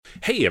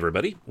Hey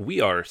everybody, we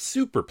are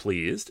super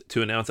pleased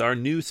to announce our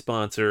new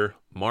sponsor,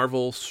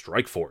 Marvel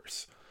Strike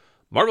Force.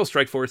 Marvel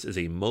Strike Force is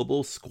a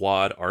mobile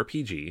squad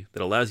RPG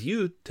that allows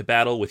you to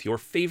battle with your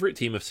favorite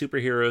team of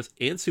superheroes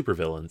and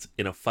supervillains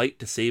in a fight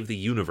to save the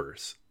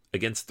universe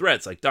against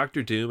threats like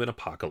Doctor Doom and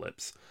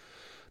Apocalypse.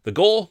 The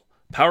goal?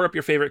 Power up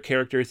your favorite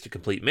characters to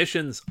complete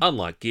missions,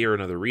 unlock gear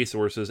and other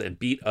resources, and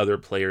beat other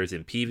players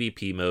in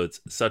PvP modes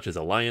such as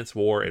Alliance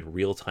War and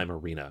Real-Time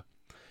Arena.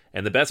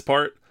 And the best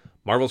part?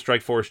 Marvel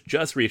Strike Force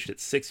just reached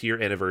its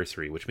 6-year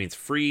anniversary, which means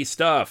free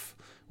stuff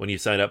when you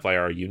sign up via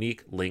our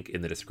unique link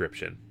in the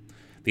description.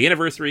 The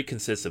anniversary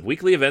consists of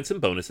weekly events and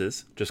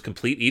bonuses. Just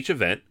complete each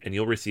event, and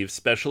you'll receive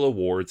special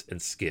awards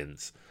and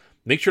skins.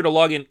 Make sure to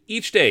log in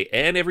each day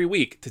and every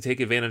week to take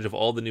advantage of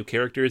all the new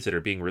characters that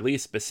are being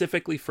released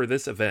specifically for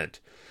this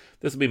event.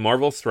 This will be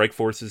Marvel Strike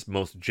Force's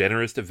most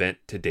generous event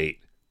to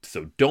date,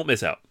 so don't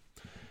miss out.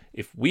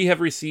 If we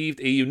have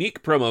received a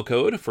unique promo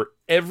code for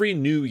every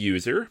new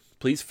user,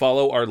 please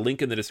follow our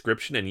link in the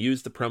description and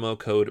use the promo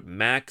code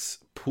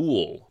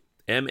MAXPOOL,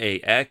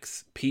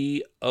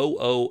 MAXPOOL.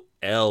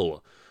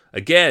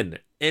 Again,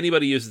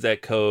 anybody uses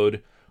that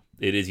code,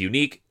 it is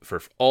unique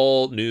for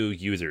all new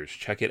users.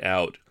 Check it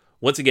out.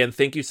 Once again,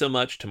 thank you so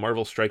much to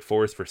Marvel Strike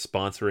Force for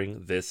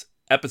sponsoring this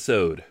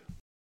episode.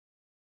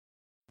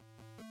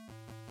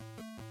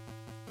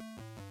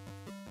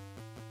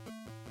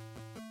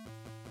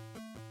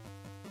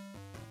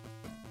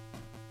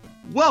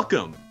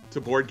 Welcome to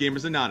Board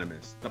Gamers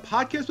Anonymous, the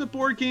podcast with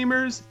board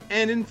gamers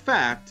and, in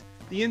fact,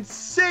 the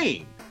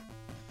insane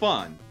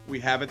fun we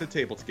have at the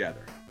table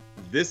together.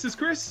 This is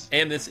Chris.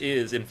 And this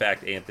is, in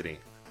fact, Anthony.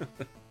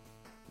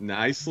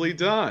 Nicely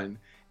done.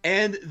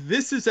 And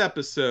this is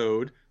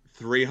episode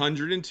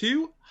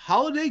 302,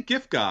 Holiday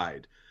Gift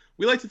Guide.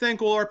 We'd like to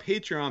thank all our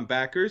Patreon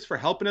backers for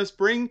helping us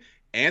bring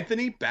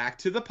Anthony back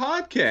to the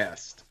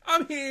podcast.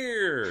 I'm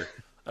here.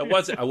 I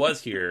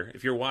was here.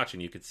 If you're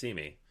watching, you could see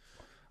me.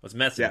 I was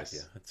messing with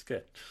you. It's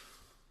good.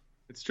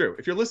 It's true.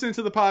 If you're listening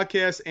to the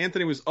podcast,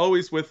 Anthony was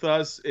always with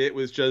us. It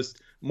was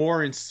just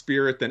more in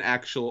spirit than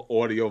actual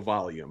audio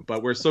volume.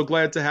 But we're so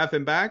glad to have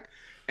him back.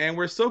 And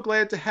we're so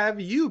glad to have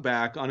you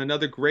back on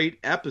another great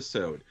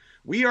episode.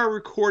 We are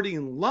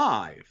recording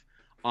live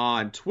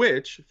on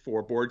Twitch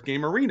for Board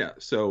Game Arena.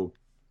 So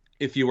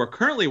if you are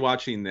currently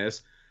watching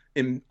this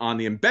on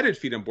the embedded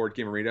feed on Board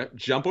Game Arena,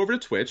 jump over to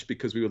Twitch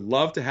because we would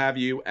love to have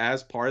you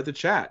as part of the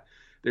chat.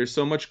 There's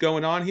so much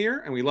going on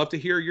here, and we love to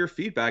hear your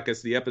feedback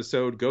as the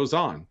episode goes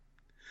on.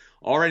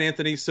 All right,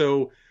 Anthony,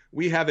 so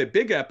we have a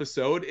big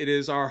episode. It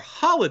is our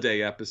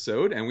holiday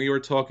episode, and we were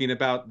talking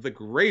about the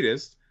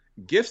greatest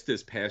gifts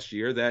this past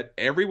year that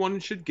everyone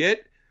should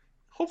get,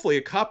 hopefully,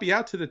 a copy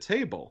out to the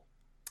table.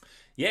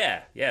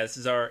 Yeah, this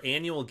is our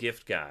annual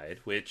gift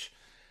guide, which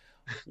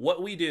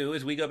what we do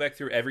is we go back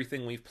through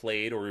everything we've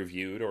played or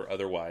reviewed or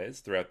otherwise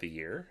throughout the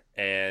year,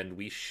 and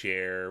we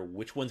share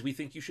which ones we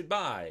think you should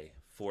buy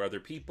for other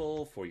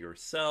people, for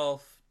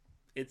yourself.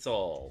 It's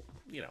all,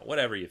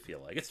 whatever you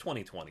feel like. It's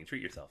 2020.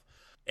 Treat yourself.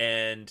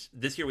 And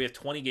this year we have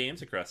 20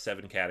 games across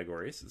 7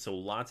 categories. So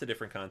lots of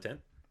different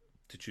content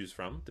to choose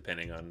from,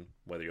 depending on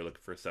whether you're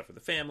looking for stuff for the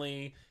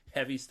family,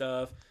 heavy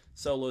stuff,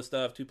 solo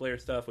stuff, 2-player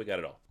stuff. We got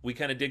it all. We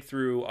kind of dig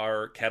through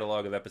our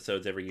catalog of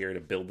episodes every year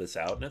to build this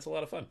out, and it's a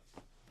lot of fun.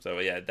 So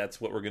yeah,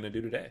 that's what we're going to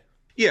do today.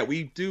 Yeah,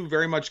 we do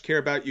very much care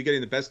about you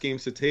getting the best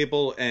games to the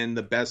table and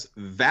the best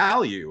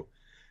value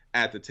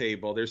at the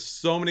table. There's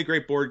so many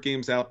great board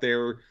games out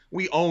there.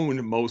 We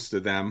own most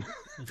of them.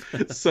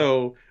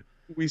 So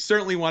we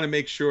certainly want to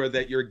make sure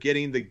that you're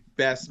getting the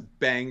best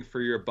bang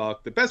for your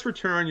buck, the best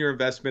return on your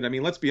investment. I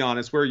mean, let's be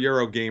honest, we're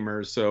Euro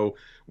gamers, so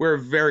we're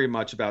very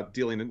much about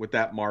dealing with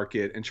that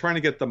market and trying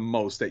to get the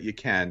most that you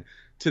can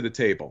to the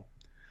table.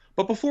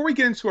 But before we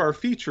get into our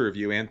feature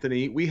review,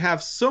 Anthony, we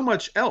have so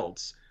much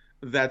else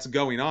that's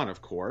going on,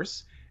 of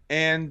course,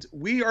 and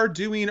we are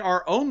doing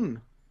our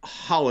own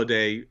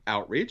holiday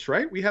outreach,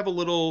 right? We have a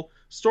little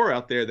store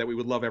out there that we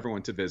would love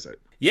everyone to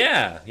visit.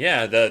 Yeah,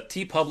 the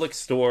TeePublic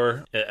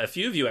store. A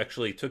few of you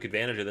actually took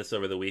advantage of this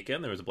over the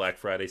weekend. There was a Black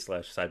Friday /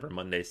 Cyber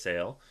Monday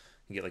sale.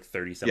 You get like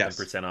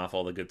 30-something% off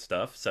all the good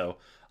stuff. So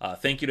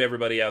thank you to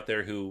everybody out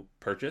there who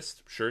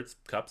purchased shirts,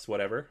 cups,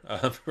 whatever,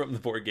 from the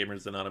Board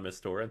Gamers Anonymous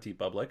store on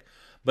TeePublic.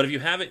 But if you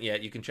haven't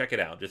yet, you can check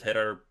it out. Just head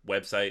our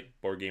website,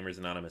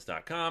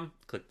 boardgamersanonymous.com,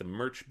 click the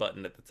merch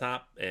button at the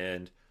top,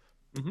 and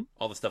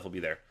all the stuff will be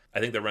there. I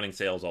think they're running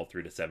sales all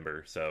through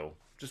December, so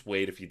just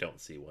wait if you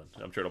don't see one.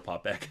 I'm sure it'll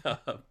pop back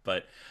up.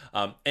 But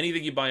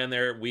anything you buy on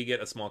there, we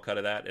get a small cut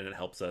of that, and it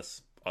helps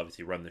us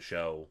obviously run the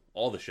show,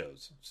 all the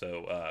shows.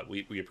 So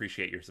we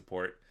appreciate your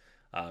support,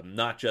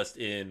 not just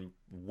in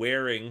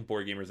wearing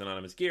Board Gamers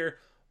Anonymous gear,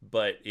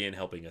 but in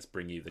helping us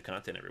bring you the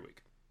content every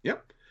week.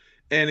 Yep.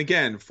 And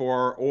again,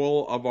 for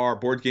all of our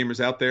board gamers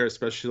out there,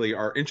 especially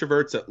our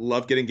introverts that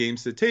love getting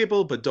games to the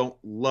table but don't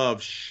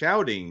love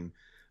shouting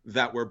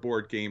that we're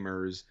board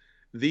gamers,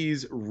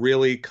 these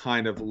really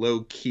kind of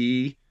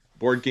low-key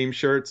board game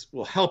shirts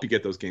will help you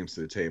get those games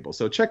to the table.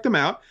 So check them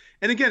out.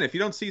 And again, if you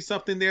don't see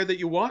something there that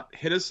you want,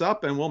 hit us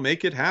up and we'll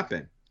make it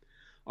happen.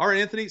 All right,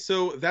 Anthony.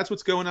 So that's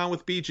what's going on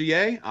with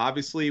BGA.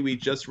 Obviously, we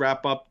just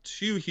wrap up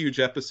 2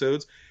 huge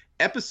episodes.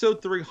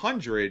 Episode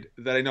 300,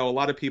 that I know a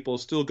lot of people are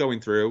still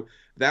going through,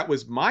 that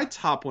was my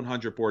top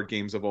 100 board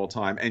games of all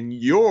time and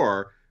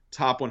your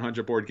top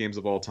 100 board games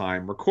of all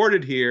time.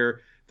 Recorded here,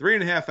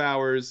 3.5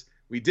 hours.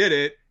 We did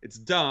it. It's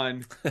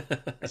done.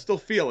 I still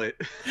feel it.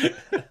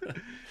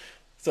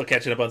 Still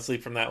catching up on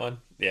sleep from that one?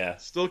 Yeah.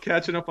 Still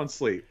catching up on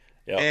sleep.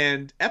 Yep.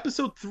 And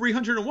episode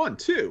 301,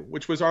 too,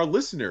 which was our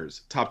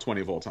listeners' top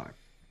 20 of all time.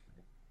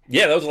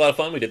 Yeah, that was a lot of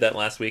fun. We did that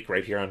last week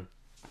right here on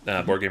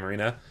Board Game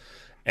Arena.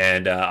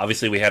 And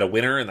obviously we had a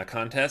winner in the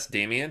contest.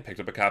 Damien picked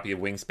up a copy of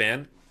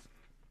Wingspan.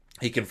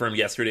 He confirmed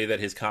yesterday that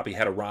his copy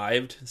had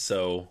arrived,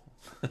 so...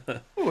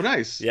 Oh,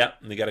 nice. Yeah,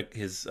 and he got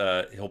his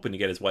hoping to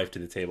get his wife to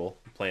the table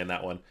playing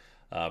that one.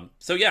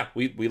 So yeah,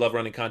 we love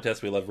running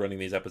contests. We love running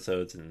these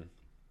episodes, and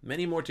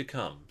many more to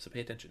come, so pay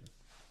attention.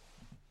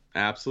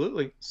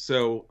 Absolutely.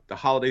 So the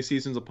holiday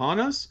season's upon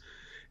us.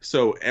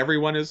 So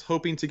everyone is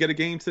hoping to get a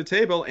game to the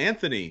table.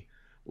 Anthony,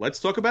 let's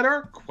talk about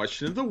our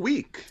question of the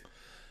week.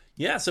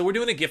 Yeah, so we're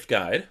doing a gift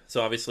guide.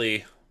 So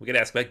obviously, we get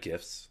asked about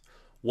gifts.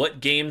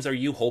 What games are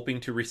you hoping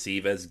to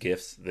receive as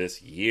gifts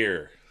this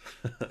year?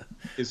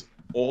 Is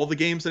all the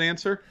games an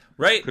answer?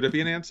 Right. Could it be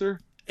an answer?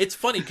 It's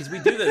funny because we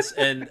do this,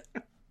 and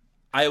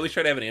I always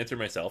try to have an answer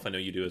myself. I know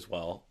you do as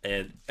well.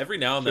 And every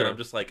now and then I'm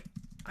just like,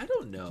 I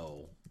don't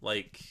know.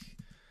 Like,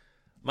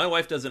 my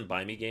wife doesn't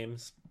buy me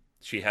games.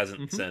 She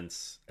hasn't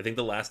since, I think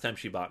the last time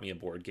she bought me a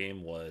board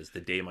game was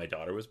the day my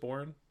daughter was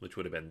born, which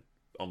would have been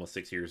almost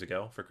 6 years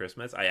ago for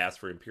Christmas. I asked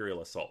for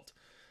Imperial Assault.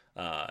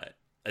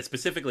 I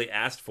specifically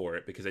asked for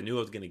it because I knew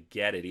I was going to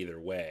get it either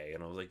way.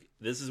 And I was like,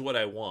 this is what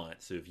I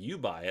want. So if you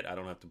buy it, I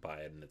don't have to buy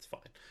it and it's fine.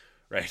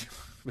 Right?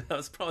 That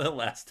was probably the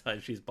last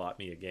time she's bought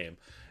me a game.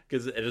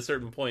 Because at a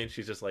certain point,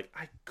 she's just like,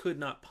 I could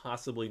not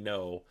possibly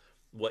know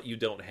what you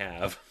don't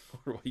have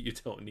or what you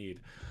don't need.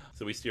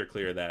 So we steer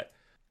clear of that.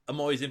 I'm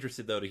always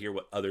interested, though, to hear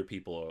what other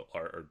people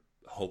are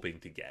hoping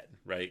to get,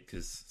 right?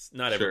 Because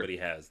not everybody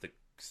has the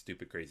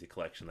stupid, crazy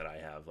collection that I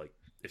have. Like,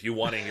 if you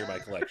want to hear my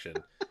collection,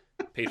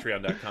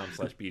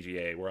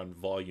 patreon.com/BGA. We're on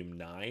volume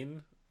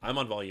 9. I'm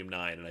on volume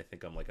 9, and I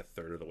think I'm like a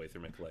third of the way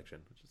through my collection,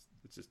 which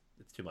is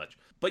it's too much.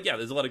 But yeah,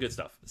 there's a lot of good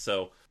stuff.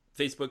 So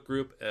Facebook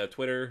group,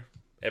 Twitter,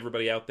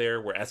 everybody out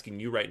there, we're asking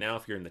you right now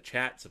if you're in the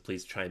chat, so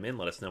please chime in,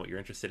 let us know what you're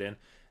interested in.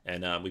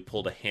 And we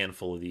pulled a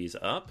handful of these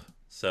up.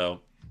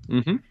 So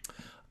a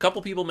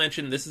couple people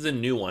mentioned, this is a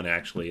new one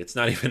actually. It's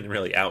not even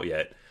really out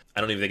yet. I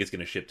don't even think it's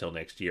going to ship till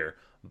next year.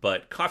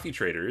 But Coffee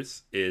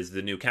Traders is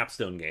the new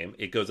capstone game.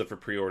 It goes up for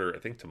pre-order, I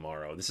think,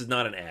 tomorrow. This is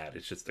not an ad.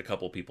 It's just a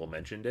couple people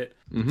mentioned it.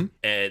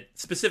 And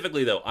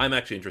specifically, though, I'm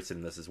actually interested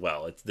in this as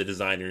well. It's the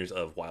designers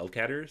of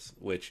Wildcatters,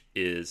 which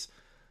is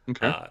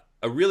a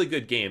really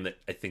good game that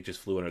I think just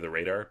flew under the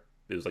radar.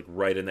 It was like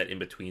right in that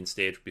in-between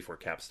stage before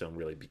Capstone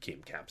really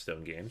became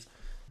Capstone Games.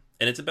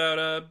 And it's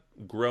about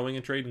growing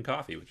and trading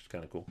coffee, which is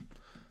kind of cool.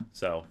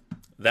 So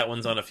that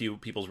one's on a few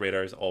people's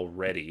radars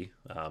already,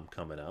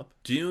 coming up.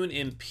 Dune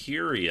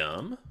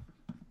Imperium.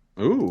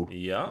 Ooh.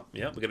 Yeah. We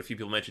got a few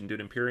people mention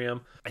Dune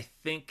Imperium. I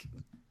think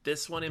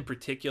this one in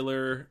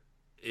particular,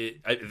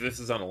 this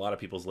is on a lot of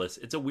people's lists.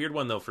 It's a weird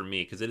one, though, for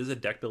me, because it is a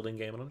deck building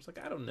game, and I'm just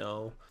like, I don't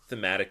know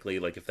thematically,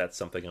 like, if that's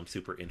something I'm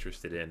super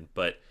interested in.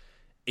 But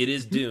it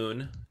is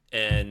Dune,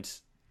 and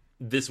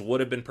this would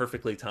have been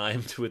perfectly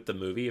timed with the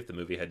movie if the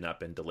movie had not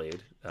been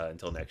delayed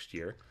until next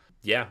year.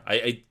 Yeah,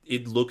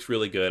 it looks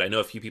really good. I know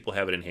a few people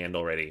have it in hand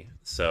already.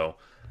 So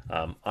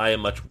I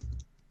am much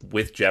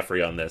with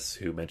Jeffrey on this,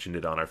 who mentioned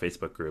it on our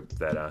Facebook group,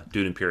 that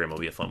Dune Imperium will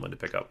be a fun one to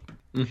pick up.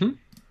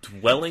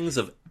 Dwellings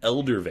of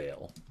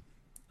Eldervale.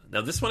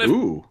 Now, this one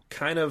I've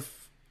kind of...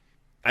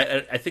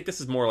 I think this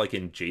is more like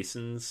in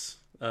Jason's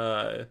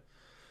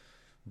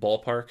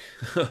ballpark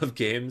of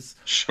games.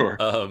 Sure.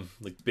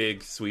 Like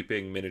big,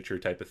 sweeping, miniature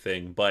type of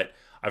thing. But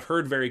I've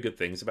heard very good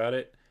things about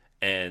it.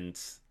 And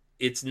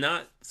it's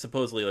not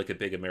supposedly like a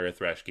big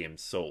Ameritrash game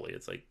solely.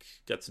 It's like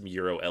got some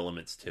Euro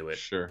elements to it,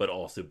 but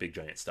also big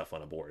giant stuff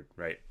on a board,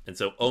 right? And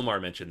so Omar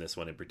mentioned this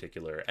one in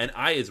particular, and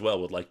I as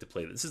well would like to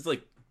play this. This is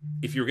like,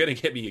 if you're going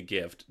to get me a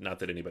gift, not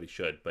that anybody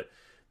should, but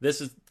this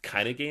is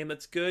kind of game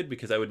that's good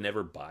because I would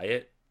never buy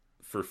it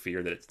for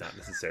fear that it's not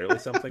necessarily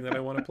something that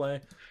I want to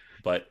play.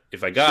 But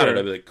if I got it,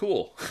 I'd be like,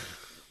 cool.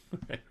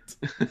 Right.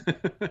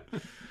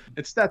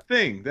 It's that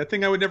thing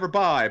I would never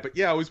buy, but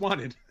yeah, I always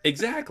wanted.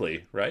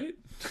 Exactly, right?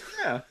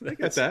 Yeah, I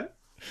get that.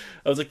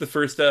 I was like, the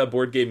first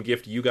board game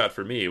gift you got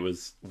for me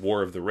was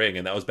War of the Ring,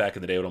 and that was back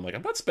in the day when I'm like,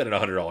 I'm not spending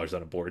 $100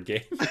 on a board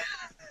game.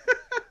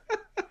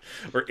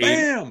 Or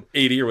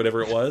 80 or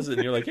whatever it was,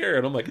 and you're like, here,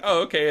 and I'm like,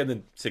 oh, okay, and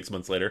then 6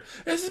 months later,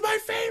 this is my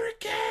favorite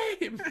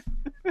game!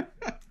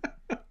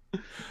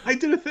 I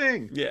did a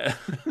thing! Yeah.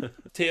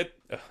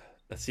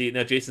 See,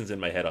 now Jason's in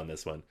my head on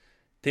this one.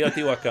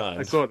 Teotihuacan.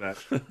 I saw that.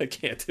 I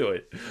can't do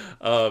it.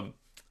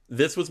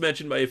 This was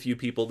mentioned by a few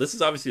people. This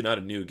is obviously not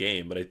a new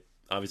game, but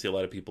obviously a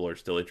lot of people are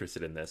still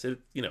interested in this.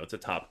 It's a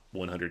top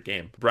 100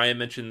 game. Brian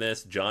mentioned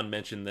this. John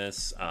mentioned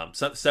this.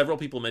 Several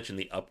people mentioned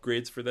the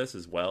upgrades for this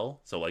as well.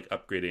 So like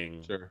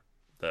upgrading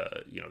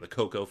the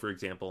Coco, for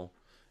example,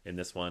 in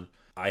this one.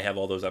 I have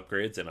all those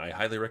upgrades, and I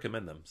highly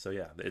recommend them. So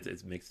yeah,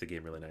 it makes the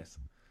game really nice.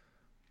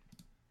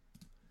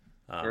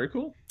 Very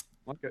cool.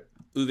 Like it.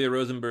 Uwe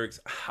Rosenberg's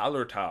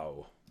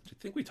Hallertau, which I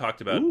think we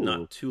talked about Ooh,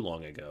 not too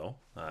long ago.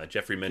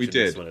 Jeffrey we mentioned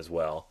this did. one as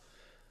well.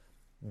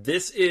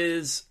 This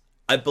is,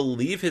 I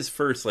believe, his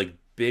first like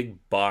big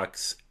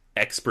box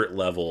expert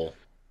level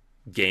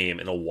game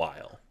in a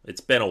while.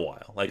 It's been a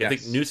while. Like I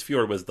think Yes.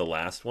 Newsfjord was the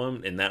last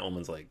one, and that one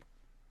was like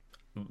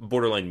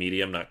borderline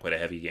medium, not quite a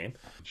heavy game.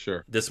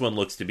 Sure. This one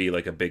looks to be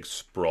like a big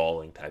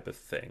sprawling type of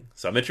thing.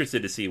 So I'm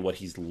interested to see what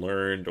he's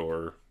learned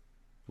or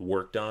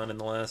worked on in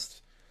the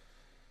last,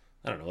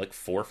 I don't know, like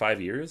 4 or 5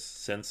 years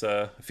since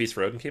Feast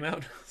for Odin came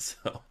out.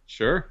 So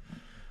Sure.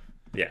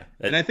 yeah,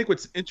 And I think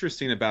what's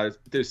interesting about it,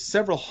 there's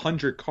several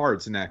hundred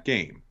cards in that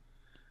game.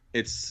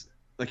 It's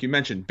like you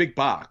mentioned, big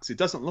box. It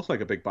doesn't look like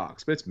a big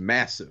box, but it's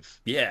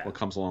massive. yeah, What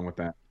comes along with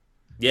that?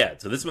 yeah.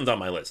 So this one's on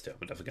my list too.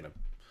 I'm definitely gonna.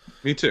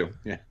 Me too.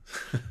 Yeah.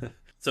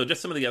 So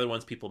just some of the other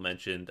ones people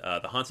mentioned.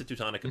 The Haunted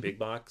Teutonica big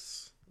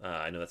box.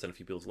 I know that's on a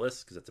few people's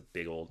lists because that's a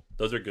big old.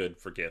 Those are good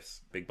for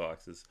gifts, big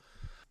boxes.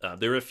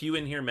 There are a few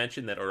in here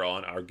mentioned that are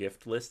on our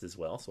gift list as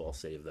well, so I'll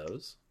save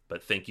those.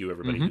 But thank you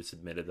everybody who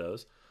submitted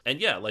those. And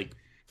yeah, like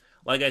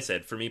I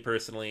said, for me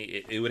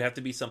personally, it would have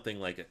to be something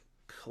like a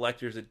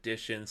collector's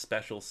edition,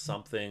 special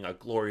something, a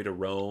Glory to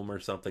Rome or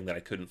something that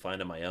I couldn't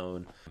find on my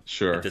own.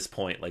 Sure. At this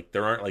point, like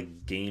there aren't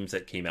like games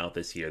that came out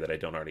this year that I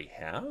don't already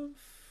have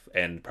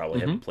and probably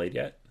haven't played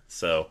yet.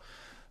 So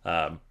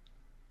I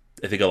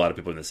think a lot of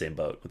people are in the same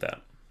boat with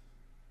that.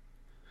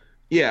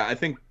 Yeah, I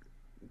think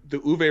the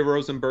Uwe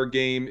Rosenberg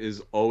game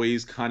is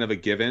always kind of a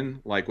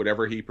given. Like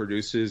whatever he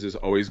produces is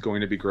always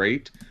going to be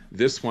great.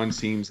 This one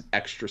seems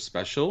extra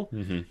special.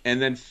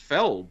 And then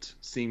Feld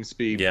seems to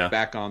be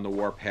back on the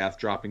warpath,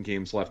 dropping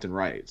games left and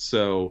right.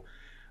 So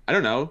I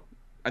don't know.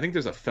 I think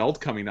there's a Feld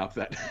coming up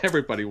that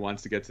everybody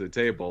wants to get to the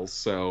table.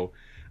 So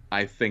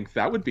I think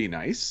that would be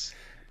nice.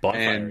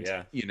 Bonfire, And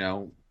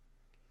yeah.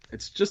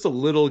 it's just a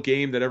little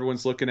game that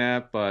everyone's looking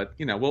at, but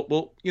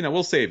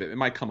we'll save it. It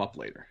might come up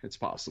later. It's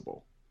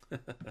possible.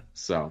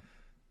 So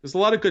there's a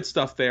lot of good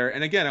stuff there.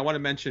 And again, I want to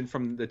mention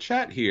from the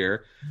chat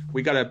here,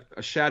 we got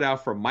a shout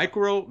out for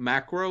Micro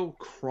Macro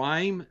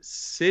Crime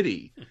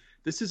City.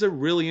 This is a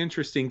really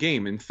interesting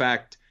game. In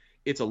fact,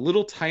 it's a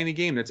little tiny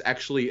game that's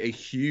actually a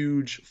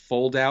huge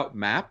fold out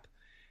map.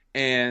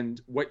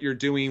 And what you're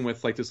doing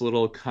with like this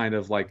little kind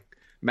of like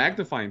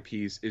magnifying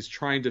piece is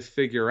trying to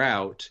figure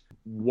out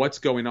what's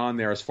going on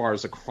there as far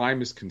as a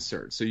crime is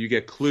concerned. So you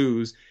get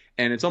clues,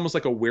 and it's almost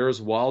like a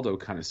Where's Waldo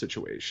kind of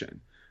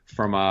situation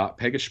from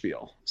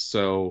Pegaspiel.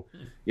 So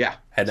yeah,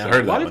 Had not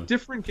heard a lot that of one.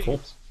 different games. Cool.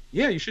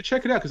 Yeah, you should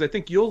check it out because I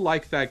think you'll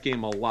like that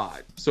game a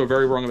lot. So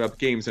very wrong about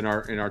games in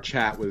our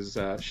chat was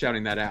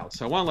shouting that out.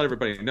 So I want to let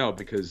everybody know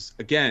because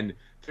again,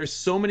 there's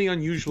so many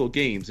unusual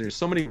games and there's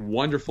so many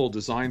wonderful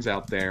designs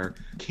out there.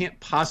 Can't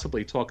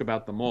possibly talk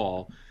about them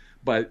all,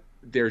 but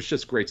there's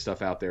just great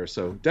stuff out there.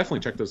 So definitely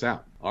check those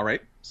out. All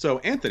right. So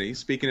Anthony,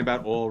 speaking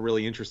about all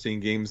really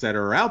interesting games that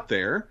are out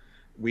there,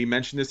 we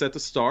mentioned this at the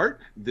start.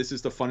 This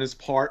is the funnest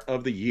part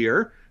of the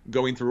year,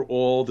 going through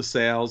all the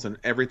sales and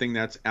everything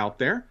that's out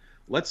there.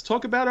 Let's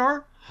talk about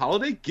our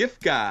holiday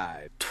gift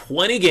guide.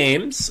 20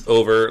 games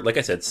over, like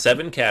I said,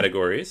 7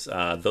 categories.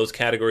 Those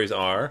categories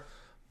are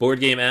board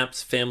game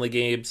apps, family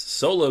games,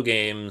 solo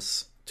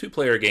games,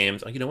 2-player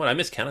games. Oh, you know what? I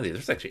miscounted these.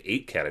 There's actually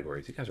 8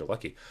 categories. You guys are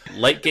lucky.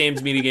 Light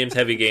games, medium games,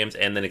 heavy games,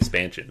 and then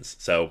expansions.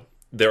 So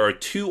there are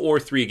 2 or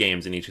 3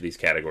 games in each of these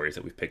categories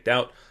that we've picked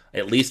out.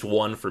 At least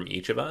one from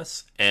each of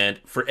us. And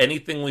for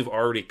anything we've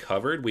already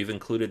covered, we've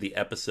included the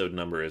episode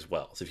number as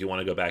well. So if you want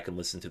to go back and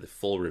listen to the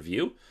full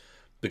review,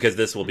 because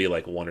this will be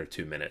like 1 or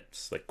 2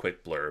 minutes, like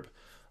quick blurb.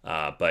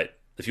 But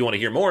if you want to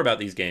hear more about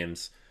these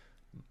games,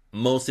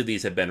 most of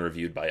these have been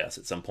reviewed by us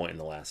at some point in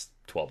the last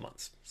 12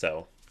 months.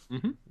 So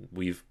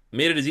we've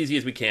made it as easy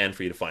as we can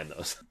for you to find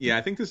those. Yeah,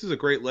 I think this is a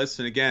great list.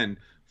 And again,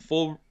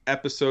 full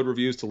episode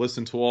reviews to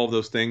listen to all of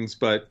those things.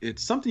 But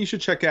it's something you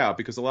should check out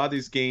because a lot of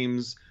these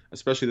games,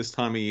 especially this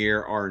time of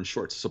year, are in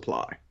short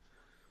supply.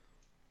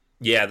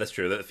 Yeah, that's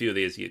true. A few of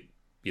these, you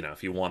know,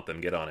 if you want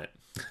them, get on it.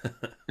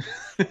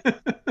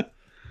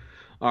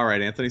 All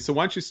right, Anthony. So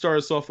why don't you start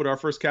us off with our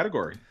first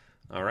category?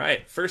 All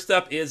right. First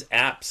up is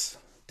apps,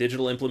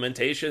 digital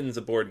implementations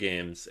of board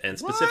games, and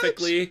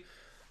specifically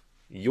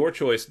your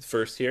choice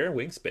first here,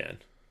 Wingspan.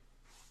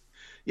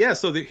 Yeah,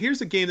 so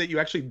here's a game that you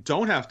actually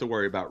don't have to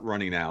worry about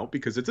running out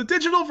because it's a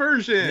digital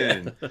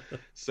version. Yeah.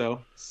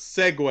 So,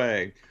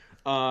 segue.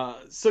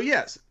 So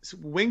yes,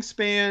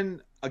 Wingspan,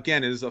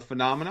 again, is a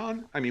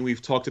phenomenon. I mean,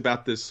 we've talked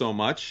about this so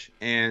much,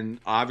 and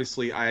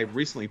obviously I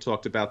recently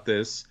talked about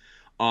this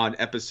on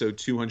episode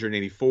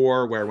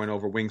 284, where I went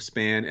over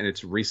Wingspan and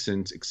its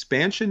recent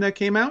expansion that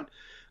came out.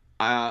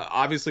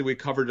 Obviously, we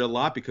covered it a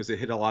lot because it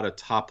hit a lot of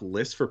top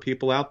lists for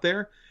people out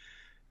there.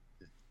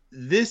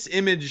 This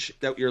image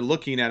that you're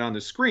looking at on the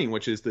screen,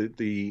 which is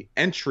the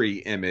entry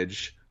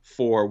image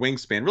for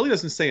Wingspan, really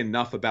doesn't say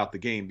enough about the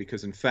game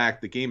because, in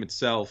fact, the game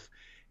itself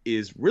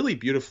is really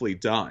beautifully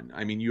done.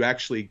 I mean, you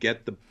actually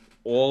get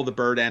all the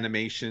bird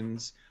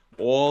animations,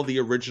 all the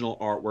original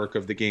artwork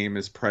of the game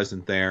is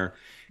present there.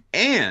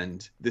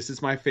 And this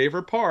is my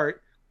favorite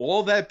part,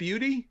 all that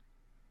beauty,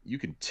 you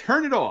can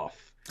turn it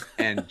off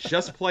and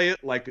just play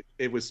it like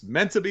it was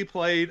meant to be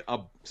played, a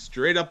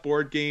straight up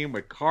board game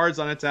with cards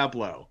on a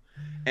tableau.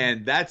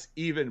 And that's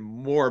even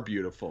more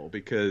beautiful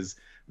because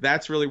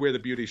that's really where the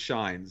beauty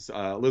shines.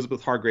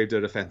 Elizabeth Hargrave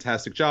did a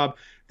fantastic job.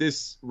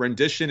 This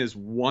rendition is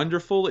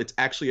wonderful. It's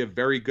actually a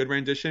very good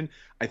rendition.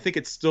 I think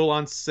it's still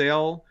on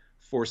sale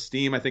for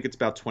Steam. I think it's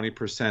about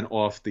 20%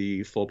 off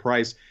the full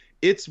price.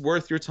 It's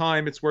worth your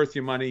time. It's worth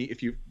your money.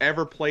 If you've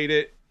ever played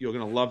it, you're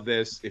going to love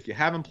this. If you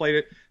haven't played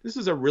it, this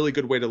is a really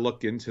good way to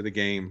look into the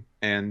game.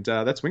 And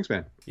that's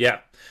Wingspan. Yeah.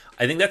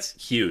 I think that's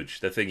huge,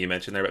 the thing you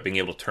mentioned there about being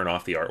able to turn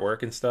off the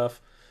artwork and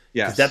stuff.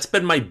 Yes. That's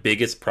been my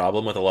biggest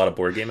problem with a lot of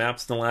board game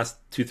apps in the last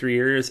 2-3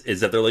 years, is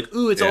that they're like,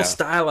 ooh, it's all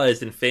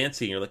stylized and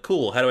fancy. And you're like,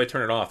 cool, how do I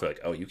turn it off? They're like,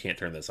 oh, you can't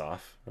turn this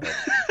off. Like,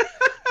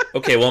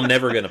 okay, well, I'm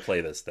never going to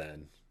play this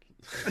then.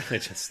 It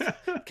just,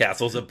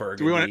 Castles of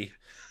Burgundy.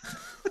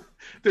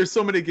 There's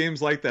so many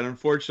games like that,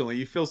 unfortunately.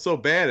 You feel so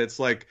bad. It's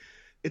like,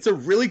 it's a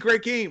really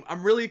great game.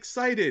 I'm really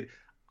excited.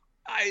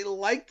 I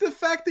like the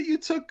fact that you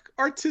took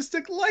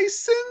artistic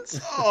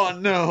license. Oh,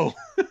 no.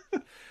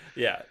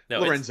 Yeah. No,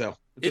 Lorenzo.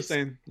 Just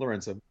saying,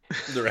 Lorenzo.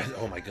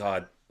 Oh, my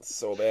God.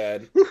 So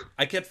bad.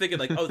 I kept thinking,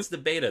 like, oh, it's the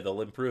beta.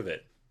 They'll improve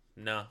it.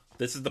 No.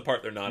 This is the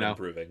part they're not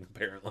improving,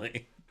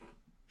 apparently.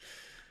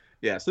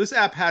 Yeah, so this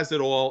app has it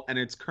all, and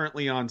it's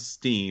currently on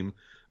Steam.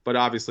 But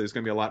obviously, there's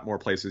going to be a lot more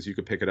places you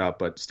could pick it up.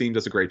 But Steam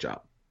does a great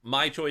job.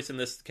 My choice in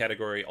this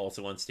category,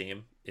 also on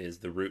Steam, is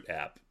the Root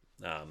app.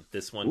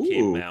 This one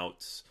came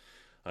out,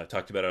 I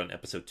talked about it on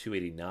episode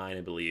 289, I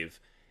believe.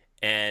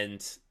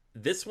 And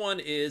this one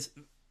is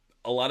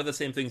a lot of the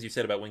same things you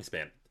said about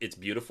Wingspan. It's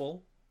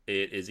beautiful.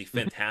 It is a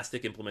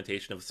fantastic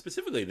implementation of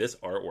specifically this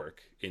artwork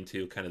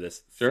into kind of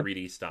this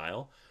 3D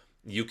style.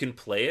 You can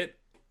play it,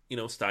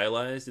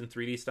 stylized in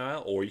 3D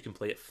style, or you can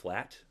play it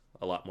flat,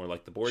 a lot more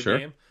like the board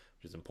game,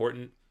 which is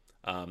important.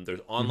 There's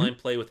online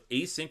play with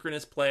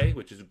asynchronous play,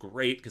 which is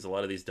great because a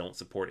lot of these don't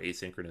support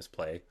asynchronous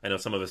play. I know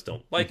some of us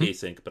don't like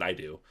async, but I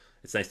do.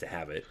 It's nice to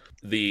have it.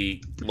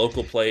 The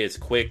local play is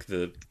quick.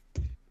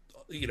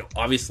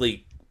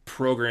 Obviously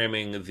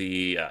programming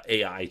the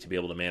AI to be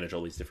able to manage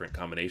all these different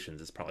combinations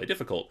is probably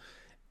difficult.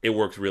 It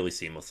works really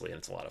seamlessly and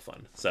it's a lot of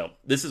fun. So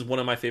this is one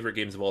of my favorite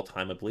games of all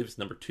time. I believe it's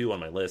number 2 on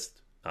my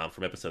list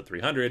from episode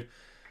 300.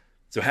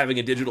 So having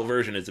a digital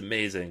version is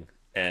amazing,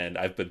 and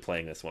I've been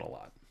playing this one a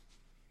lot.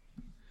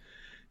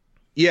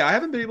 Yeah, I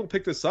haven't been able to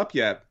pick this up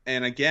yet.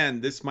 And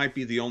again, this might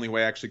be the only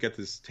way I actually get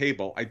this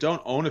table. I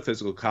don't own a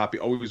physical copy.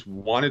 Always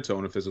wanted to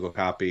own a physical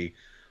copy.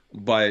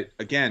 But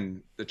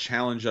again, the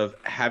challenge of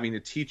having to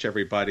teach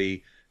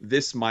everybody,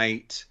 this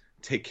might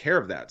take care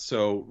of that.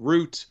 So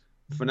Root,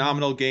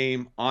 phenomenal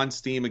game on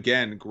Steam.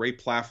 Again, great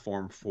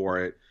platform for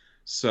it.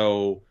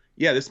 So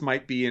yeah, this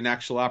might be an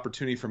actual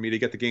opportunity for me to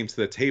get the game to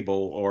the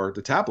table, or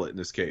the tablet in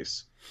this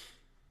case.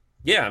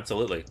 Yeah,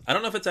 absolutely. I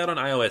don't know if it's out on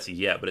iOS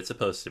yet, but it's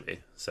supposed to be.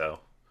 So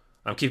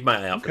I'm keeping my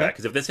eye out for that,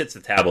 because if this hits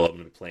the tablet, I'm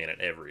going to be playing it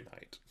every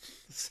night.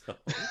 So.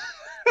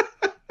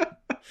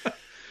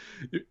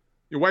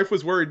 Your wife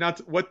was worried not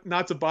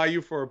to buy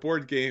you for a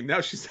board game.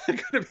 Now she's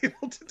not going to be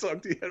able to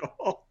talk to you at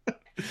all.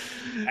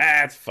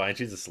 It's fine.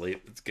 She's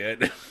asleep. It's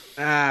good.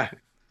 The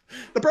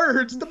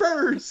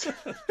birds.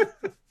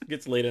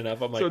 Gets late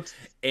enough. I'm like,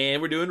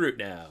 and we're doing Root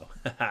now.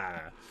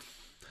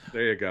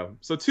 There you go.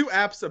 So 2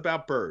 apps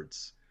about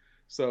birds.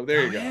 So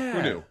there you go. Yeah.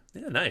 Who knew?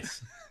 Yeah,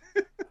 nice.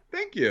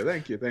 Thank you.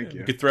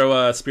 You could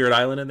throw Spirit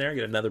Island in there,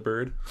 get another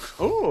bird.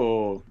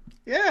 Oh,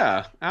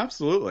 yeah,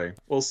 absolutely.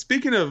 Well,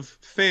 speaking of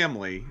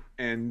family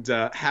and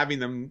having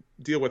them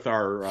deal with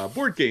our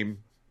board game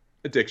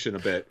addiction a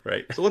bit.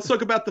 Right. So let's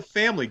talk about the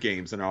family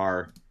games in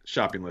our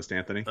shopping list,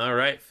 Anthony. All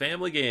right,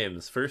 family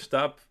games. First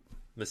up,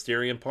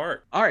 Mysterium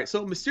Park. All right,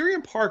 so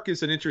Mysterium Park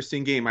is an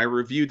interesting game. I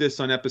reviewed this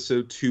on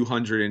episode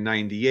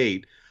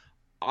 298.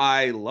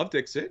 I love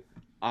Dixit.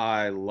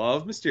 I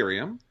love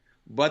Mysterium.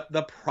 But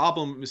the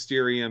problem with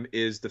Mysterium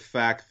is the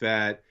fact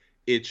that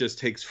it just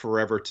takes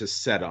forever to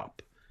set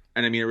up.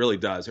 And I mean, it really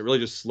does. It really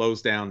just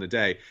slows down the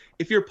day.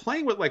 If you're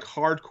playing with like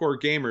hardcore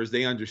gamers,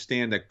 they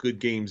understand that good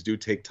games do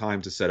take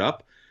time to set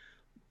up.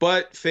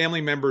 But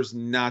family members,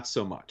 not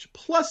so much.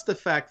 Plus the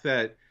fact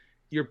that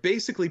you're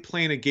basically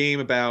playing a game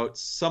about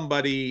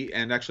somebody,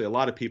 and actually a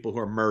lot of people, who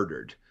are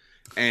murdered.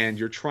 And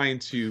you're trying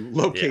to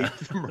locate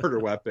the murder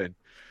weapon.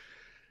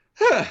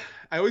 I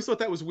always thought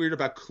that was weird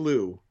about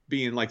Clue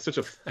being like such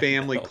a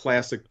family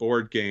classic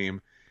board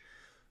game.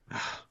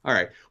 All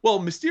right. Well,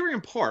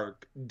 Mysterium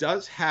Park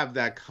does have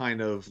that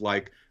kind of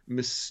like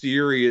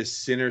mysterious,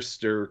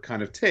 sinister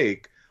kind of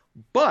take,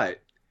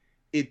 but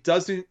it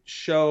doesn't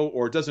show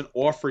or doesn't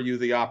offer you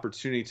the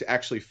opportunity to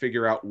actually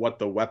figure out what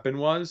the weapon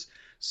was.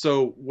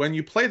 So when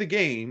you play the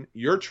game,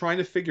 you're trying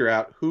to figure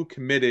out who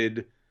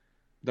committed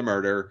the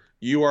murder.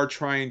 You are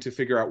trying to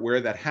figure out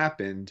where that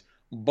happened,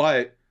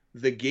 but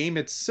the game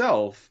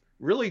itself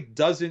really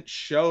doesn't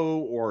show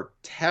or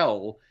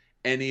tell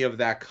any of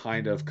that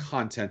kind of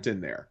content in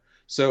there.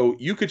 So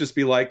you could just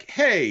be like,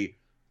 hey,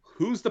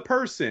 who's the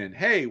person?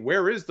 Hey,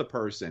 where is the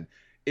person?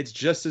 It's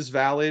just as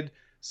valid.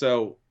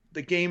 So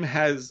the game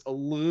has a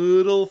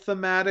little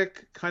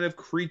thematic kind of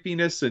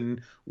creepiness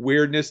and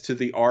weirdness to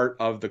the art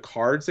of the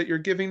cards that you're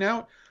giving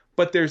out,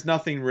 but there's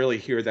nothing really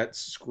here that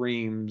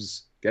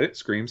screams, get it?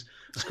 Screams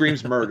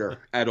murder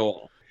at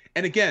all.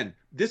 And again,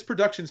 this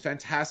production's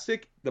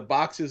fantastic. The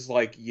box is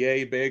like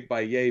yay big by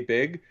yay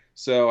big.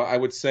 So I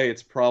would say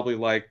it's probably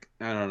like,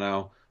 I don't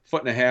know,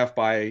 foot and a half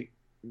by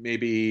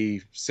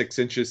maybe 6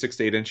 inches, 6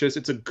 to 8 inches.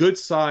 It's a good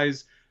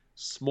size,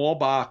 small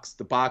box.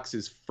 The box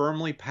is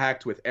firmly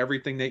packed with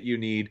everything that you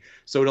need.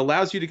 So it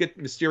allows you to get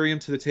Mysterium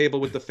to the table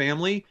with the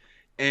family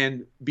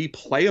and be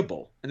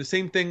playable. And the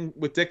same thing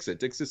with Dixit.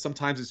 Dixit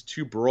sometimes is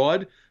too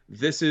broad.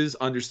 This is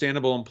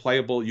understandable and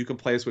playable. You can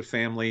play this with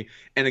family.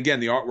 And again,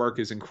 the artwork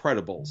is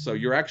incredible. So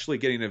you're actually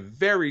getting a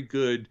very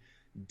good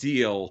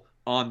deal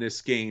on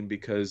this game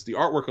because the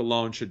artwork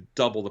alone should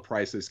double the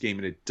price of this game,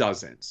 and it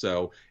doesn't.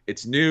 So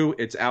it's new,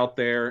 it's out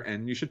there,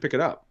 and you should pick it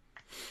up.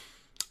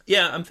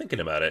 Yeah, I'm thinking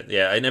about it.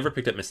 Yeah, I never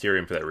picked up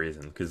Mysterium for that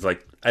reason because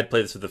like I'd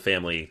play this with the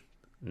family,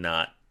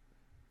 not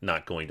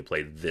going to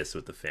play this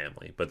with the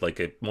family, but like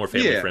a more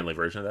family friendly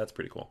version of that's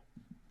pretty cool.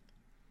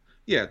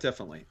 Yeah,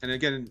 definitely. And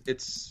again,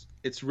 it's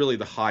really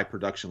the high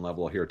production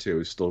level here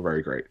too is still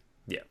very great.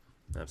 Yeah,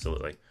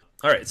 absolutely.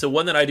 All right, so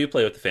one that I do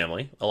play with the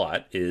family a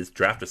lot is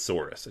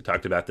Draftosaurus. I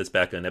talked about this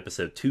back on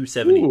episode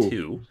 272,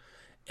 Ooh.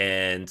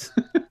 And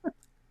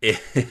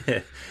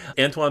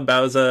Antoine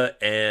Bauza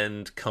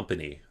and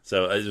company.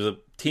 So there's a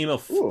team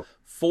of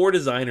 4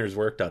 designers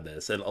worked on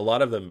this, and a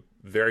lot of them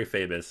very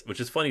famous, which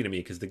is funny to me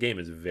because the game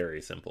is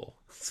very simple.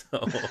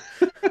 So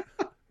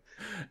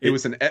it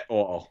was an et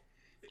al.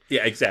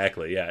 Yeah,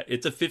 exactly. Yeah,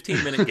 it's a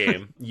 15-minute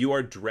game. You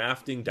are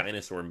drafting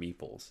dinosaur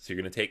meeples, so you're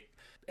going to take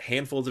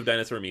handfuls of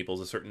dinosaur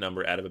meeples, a certain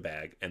number, out of a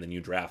bag, and then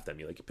you draft them.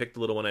 You pick the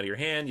little one out of your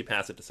hand, you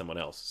pass it to someone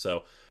else.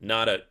 So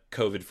not a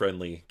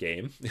COVID-friendly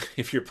game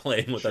if you're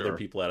playing with other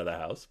people out of the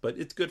house, but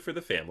it's good for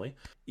the family.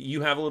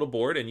 You have a little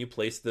board, and you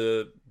place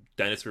the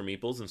dinosaur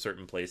meeples in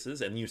certain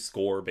places, and you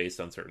score based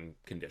on certain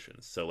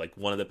conditions. So like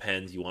one of the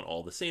pens, you want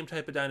all the same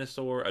type of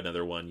dinosaur.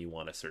 Another one, you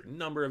want a certain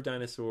number of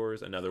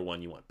dinosaurs. Another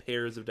one, you want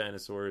pairs of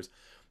dinosaurs.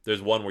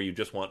 There's one where you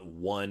just want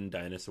one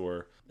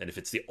dinosaur, and if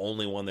it's the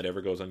only one that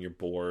ever goes on your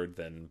board,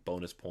 then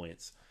bonus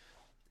points.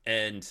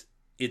 And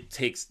it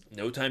takes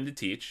no time to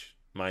teach.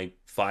 My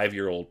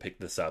 5-year-old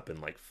picked this up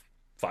in like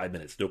 5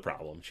 minutes, no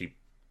problem. She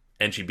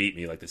beat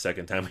me like the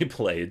second time we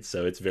played,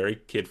 so it's very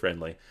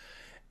kid-friendly.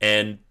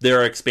 And there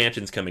are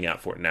expansions coming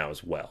out for it now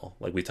as well.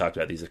 Like we talked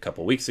about these a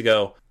couple weeks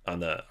ago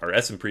on our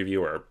Essen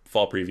preview or our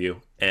fall preview,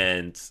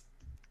 and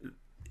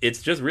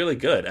it's just really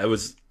good.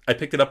 I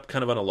picked it up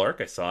kind of on a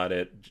lark. I saw it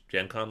at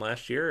Gen Con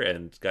last year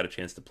and got a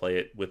chance to play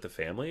it with the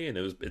family, and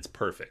it's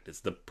perfect.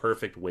 It's the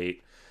perfect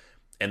weight,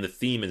 and the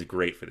theme is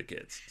great for the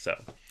kids. So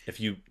if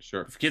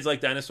kids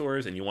like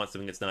dinosaurs and you want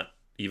something that's not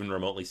even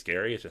remotely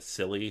scary, it's just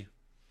silly,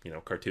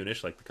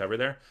 cartoonish like the cover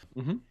there,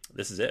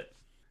 This is it.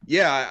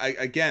 Yeah,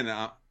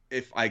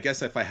 if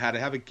I had to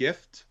have a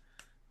gift,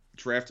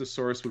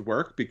 Draftosaurus would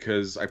work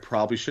because I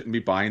probably shouldn't be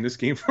buying this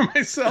game for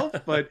myself,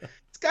 but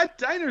it's got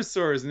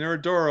dinosaurs and they're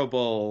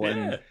adorable,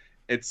 and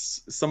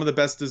it's some of the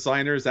best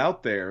designers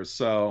out there,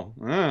 so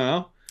I don't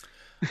know.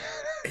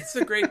 It's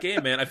a great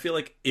game, man. I feel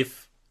like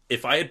if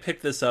I had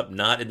picked this up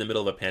not in the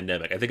middle of a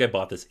pandemic, I think I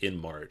bought this in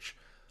March,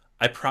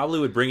 I probably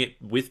would bring it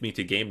with me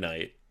to game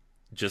night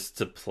just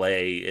to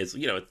play as,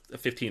 a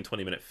 15,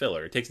 20-minute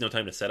filler. It takes no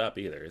time to set up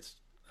either.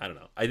 I don't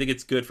know. I think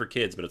it's good for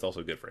kids, but it's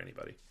also good for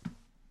anybody.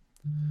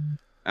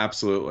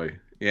 Absolutely.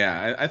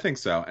 Yeah, I think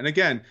so. And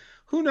again,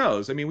 who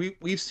knows? I mean,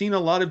 we've seen a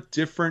lot of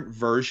different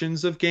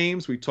versions of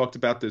games. We talked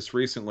about this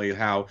recently,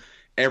 how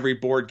every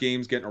board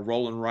game's getting a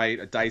roll and write,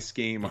 a dice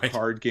game, a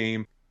card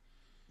game.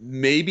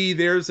 Maybe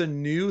there's a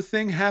new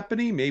thing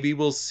happening. Maybe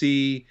we'll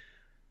see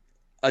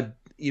a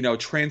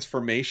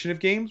transformation of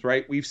games,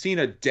 right? We've seen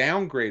a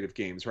downgrade of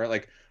games, right?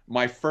 Like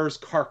my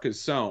first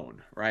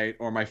Carcassonne, right?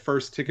 Or my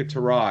first Ticket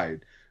to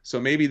Ride. So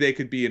maybe they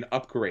could be an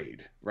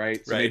upgrade,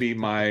 right? So maybe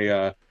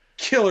my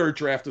killer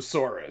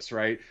Draftosaurus,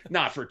 right?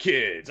 Not for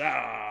kids.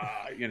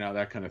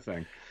 That kind of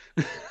thing.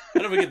 I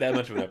don't know if we get that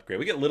much of an upgrade.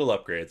 We get little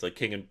upgrades like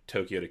King of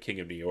Tokyo to King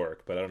of New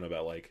York, but I don't know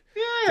about like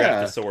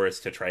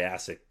Draftosaurus to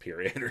Triassic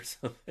period or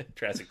something.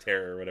 Triassic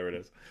Terror or whatever it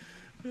is.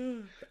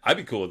 I'd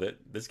be cool with it.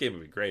 This game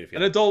would be great if you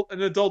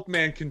an adult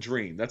man can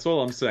dream. That's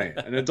all I'm saying.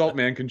 An adult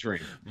man can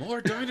dream.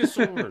 More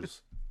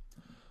dinosaurs.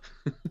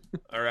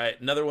 All right,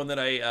 another one that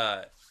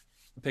I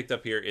picked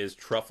up here is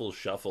Truffle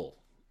Shuffle.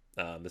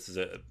 This is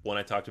one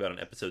I talked about on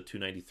episode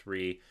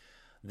 293.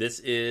 This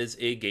is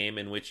a game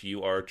in which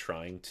you are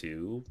trying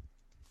to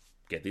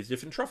get these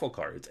different truffle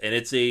cards, and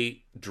it's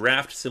a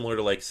draft similar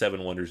to like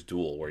Seven Wonders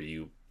Duel, where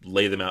you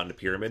lay them out in a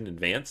pyramid in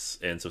advance,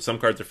 and so some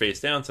cards are face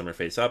down, some are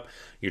face up.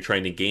 You're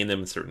trying to gain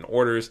them in certain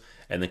orders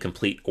and then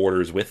complete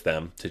orders with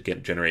them to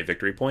generate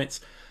victory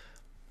points.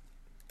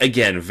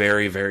 Again,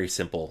 very, very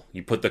simple.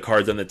 You put the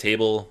cards on the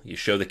table, you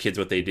show the kids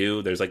what they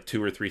do. There's like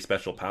 2 or 3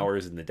 special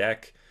powers in the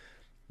deck.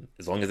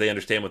 As long as they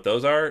understand what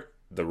those are,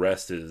 The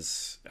rest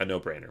is a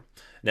no-brainer.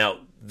 Now,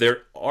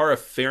 there are a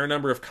fair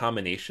number of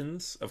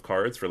combinations of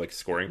cards for like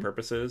scoring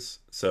purposes,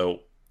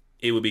 so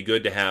it would be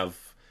good to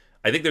have.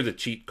 I think there's a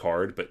cheat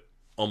card, but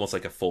almost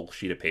like a full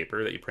sheet of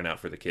paper that you print out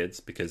for the kids,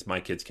 because my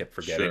kids kept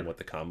forgetting Sure. what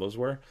the combos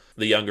were.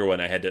 The younger one,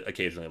 I had to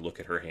occasionally look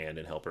at her hand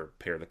and help her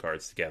pair the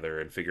cards together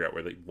and figure out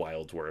where the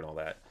wilds were and all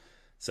that.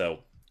 So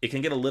it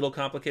can get a little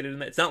complicated in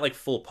that. It's not like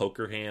full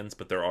poker hands,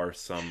 but there are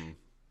some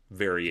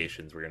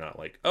variations where you're not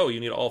like, oh, you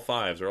need all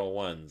fives or all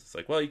ones. It's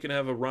like, well, you can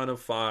have a run of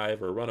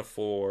five or a run of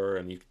four,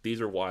 and these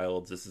are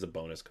wilds. This is a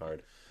bonus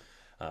card.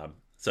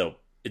 So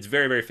it's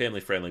very, very family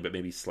friendly, but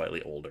maybe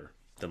slightly older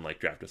than like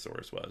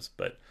Draftosaurus was.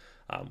 But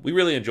we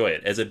really enjoy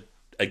it as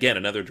again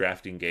another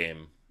drafting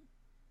game,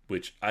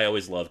 which I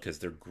always love because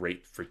they're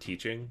great for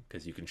teaching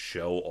because you can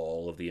show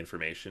all of the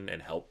information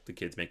and help the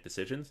kids make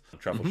decisions.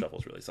 Truffle Mhm. Shuffle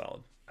is really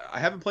solid. I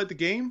haven't played the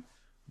game,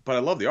 but I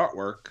love the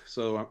artwork,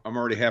 so I'm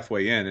already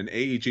halfway in. And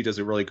AEG does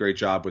a really great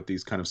job with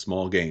these kind of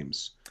small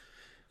games.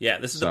 Yeah,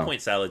 this is the So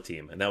Point Salad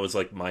team, and that was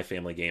like my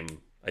family game,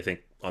 I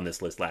think, on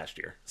this list last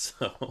year.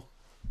 So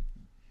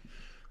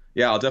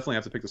yeah, I'll definitely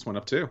have to pick this one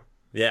up too.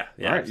 yeah,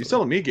 All right, you're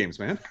selling me games,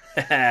 man.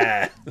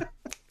 absolutely.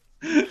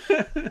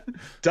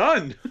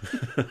 Done.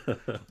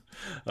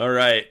 All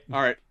right.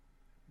 All right,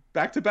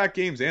 back-to-back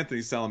games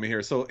Anthony's selling me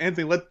here. So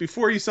Anthony,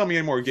 before you sell me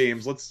any more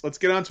games, let's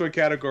get onto a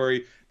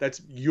category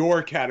that's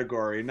your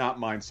category, not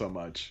mine so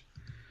much.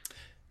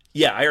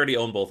 Yeah, I already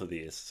own both of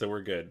these, so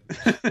we're good.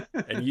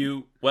 And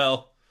you,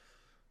 well,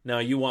 no,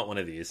 you want one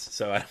of these,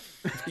 so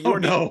you Oh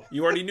already, no.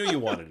 you already knew you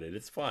wanted it.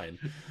 It's fine.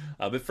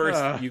 But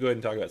first, you go ahead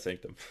and talk about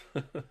Sanctum.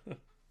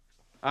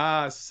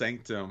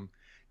 Sanctum.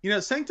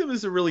 Sanctum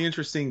is a really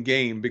interesting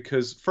game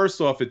because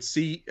first off, it's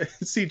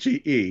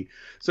CGE.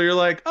 So you're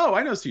like, oh,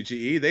 I know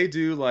CGE. They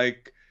do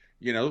like,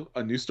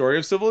 a new story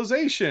of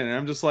civilization. And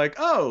I'm just like,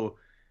 oh,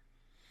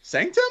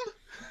 Sanctum?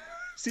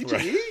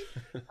 Right. CGE?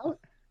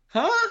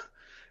 Huh?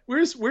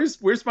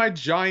 Where's my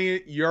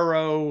giant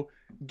Euro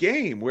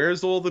game?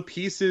 Where's all the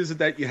pieces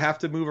that you have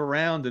to move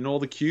around and all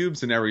the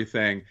cubes and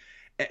everything?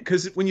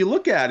 Because when you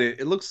look at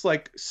it, it looks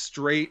like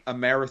straight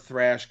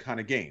Ameritrash kind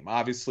of game.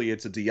 Obviously,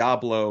 it's a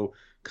Diablo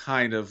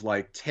kind of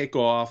like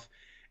takeoff.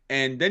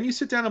 And then you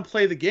sit down and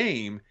play the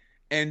game,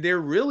 and there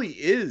really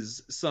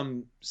is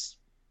some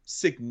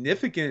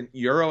significant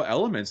Euro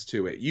elements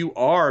to it. You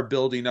are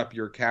building up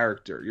your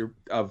character.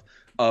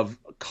 Of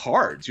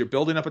cards. You're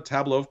building up a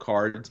tableau of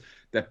cards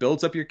that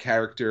builds up your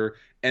character,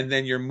 and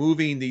then you're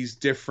moving these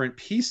different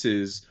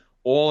pieces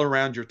all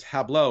around your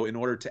tableau in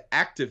order to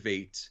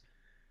activate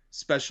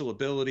special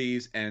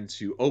abilities and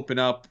to open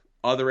up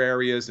other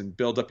areas and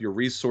build up your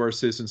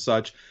resources and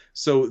such.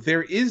 So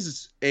there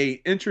is a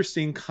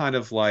interesting kind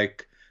of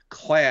like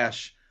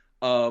clash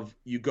of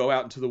you go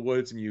out into the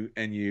woods and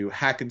you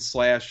hack and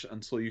slash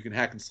until you can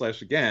hack and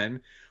slash again,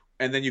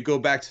 and then you go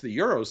back to the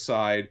Euro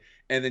side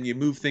and then you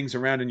move things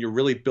around and you're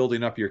really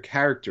building up your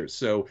characters.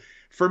 So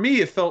for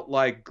me, it felt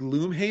like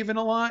Gloomhaven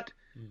a lot,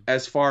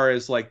 as far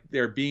as like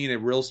there being a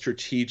real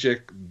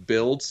strategic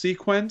build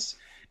sequence.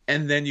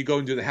 And then you go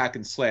and do the hack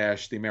and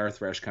slash, the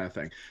Amerithrash kind of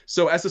thing.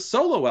 So as a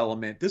solo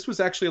element, this was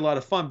actually a lot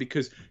of fun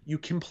because you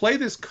can play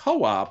this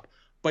co-op,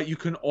 but you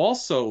can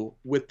also,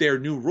 with their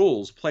new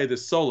rules, play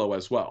this solo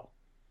as well.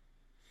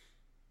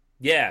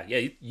 Yeah,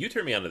 you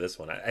turned me onto this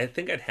one. I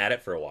think I'd had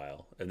it for a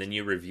while, and then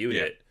you reviewed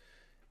Yeah. it,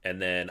 and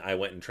then I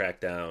went and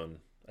tracked down.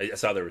 I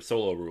saw there were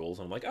solo rules,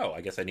 and I'm like, oh, I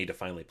guess I need to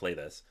finally play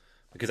this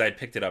because I had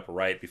picked it up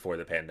right before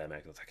the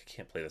pandemic. I was like, I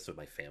can't play this with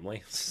my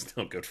family. It's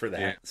no good for that.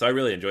 Yeah. So I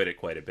really enjoyed it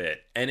quite a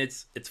bit, and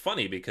it's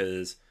funny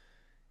because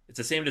it's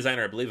the same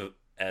designer, I believe,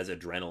 as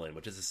Adrenaline,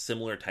 which is a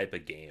similar type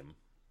of game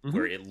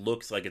where Mm-hmm. it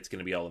looks like it's going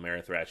to be all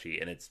Amerithrashy,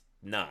 and it's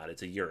not.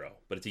 It's a Euro,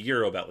 but it's a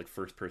Euro about like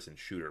first-person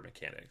shooter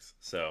mechanics.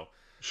 So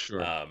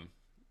Sure.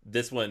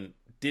 this one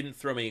didn't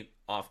throw me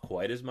off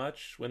quite as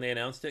much when they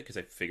announced it because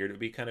I figured it would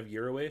be kind of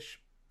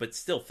Euro-ish, but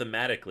still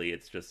thematically,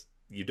 it's just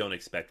you don't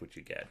expect what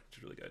you get, which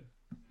is really good.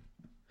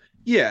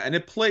 Yeah, and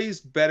it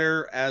plays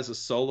better as a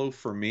solo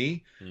for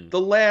me. Mm.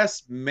 The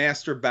last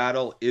Master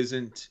Battle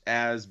isn't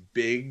as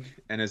big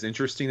and as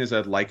interesting as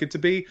I'd like it to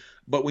be,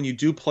 but when you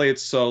do play it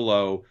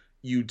solo,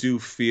 you do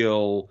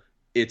feel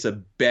it's a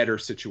better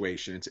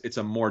situation. It's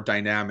a more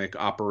dynamic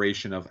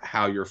operation of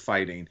how you're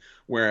fighting.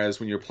 Whereas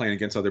when you're playing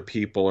against other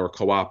people or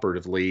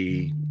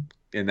cooperatively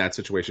in that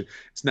situation,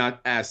 it's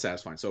not as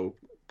satisfying. So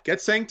get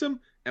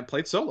Sanctum and play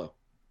it solo.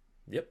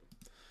 Yep.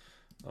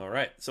 All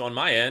right. So on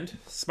my end,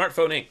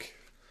 Smartphone Inc.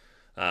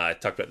 I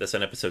talked about this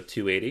on episode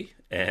 280,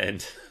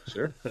 and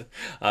Sure.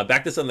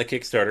 backed this on the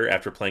Kickstarter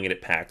after playing it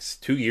at PAX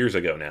 2 years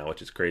ago now,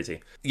 which is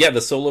crazy. Yeah,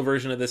 the solo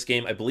version of this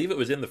game, I believe it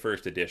was in the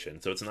first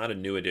edition, so it's not a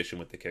new edition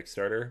with the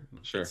Kickstarter.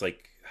 Sure. It's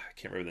like, I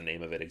can't remember the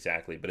name of it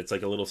exactly, but it's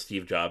like a little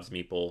Steve Jobs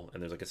meeple,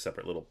 and there's like a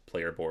separate little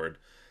player board,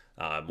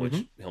 which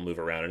Mhm. he'll move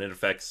around, and it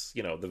affects,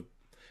 the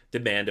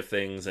demand of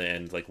things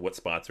and like what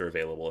spots are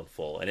available in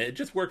full. And it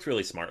just works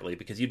really smartly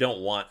because you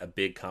don't want a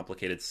big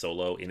complicated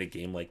solo in a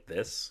game like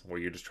this where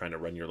you're just trying to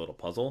run your little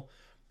puzzle,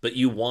 but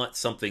you want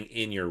something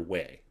in your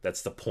way.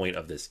 That's the point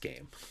of this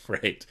game,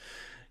 right?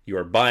 You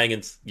are buying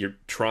and you're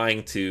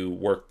trying to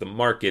work the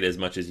market as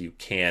much as you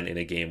can in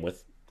a game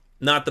with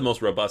not the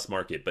most robust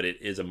market, but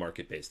it is a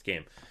market-based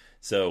game.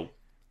 So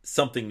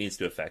something needs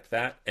to affect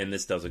that, and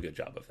this does a good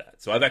job of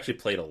that. So I've actually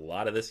played a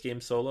lot of this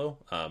game solo.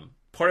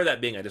 Part of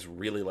that being I just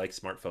really like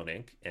Smartphone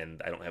Inc.,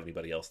 and I don't have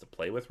anybody else to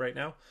play with right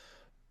now.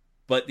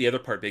 But the other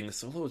part being the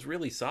solo is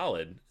really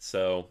solid.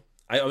 So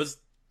I was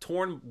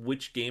torn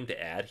which game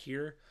to add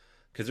here,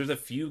 because there's a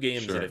few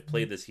games that I've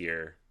played this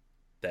year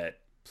that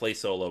play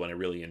solo and I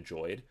really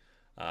enjoyed.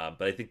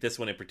 But I think this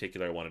one in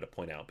particular I wanted to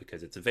point out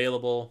because it's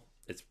available.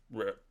 It's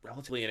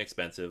relatively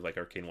inexpensive. Like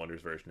Arcane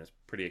Wonders version is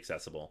pretty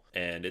accessible,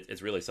 and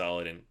it's really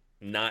solid and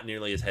not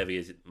nearly as heavy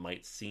as it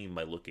might seem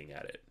by looking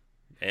at it.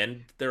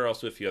 And there are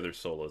also a few other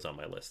solos on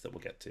my list that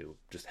we'll get to.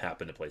 Just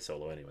happen to play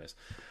solo anyways.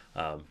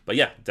 But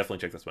yeah, definitely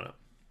check this one out.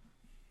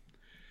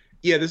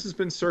 Yeah, this has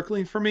been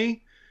circling for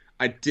me.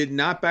 I did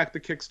not back the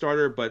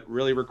Kickstarter, but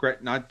really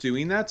regret not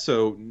doing that.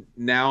 So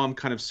now I'm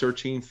kind of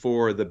searching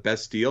for the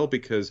best deal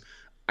because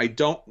I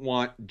don't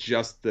want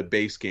just the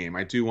base game.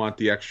 I do want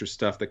the extra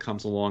stuff that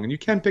comes along, and you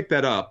can pick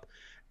that up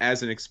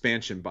as an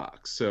expansion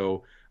box.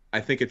 So I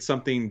think it's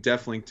something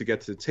definitely to get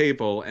to the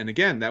table. And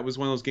again, that was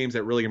one of those games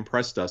that really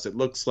impressed us. It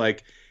looks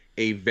like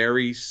a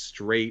very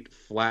straight,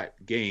 flat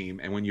game,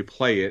 and when you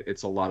play it,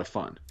 it's a lot of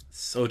fun.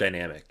 So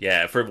dynamic.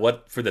 Yeah, for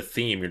the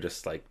theme, you're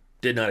just like,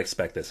 did not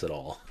expect this at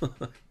all.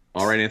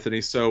 All right,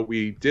 Anthony. So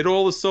we did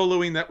all the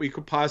soloing that we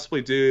could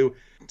possibly do.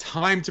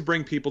 Time to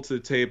bring people to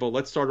the table.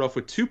 Let's start off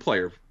with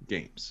two-player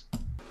games.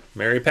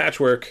 Merry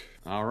Patchwork.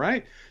 All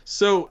right.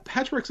 So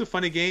Patchwork's a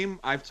funny game.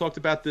 I've talked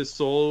about this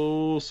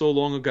so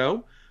long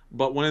ago,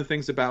 but one of the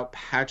things about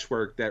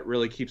Patchwork that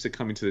really keeps it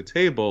coming to the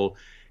table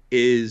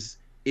is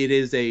it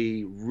is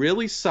a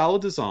really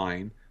solid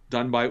design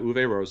done by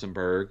Uwe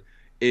Rosenberg.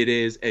 It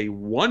is a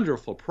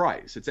wonderful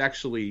price. It's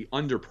actually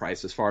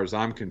underpriced as far as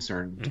I'm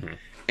concerned. Mm-hmm.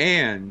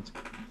 And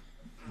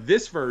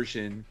this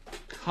version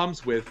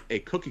comes with a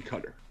cookie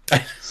cutter.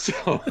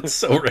 So it's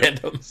so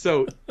random.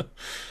 So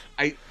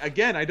I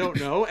don't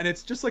know, and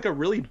it's just like a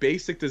really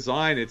basic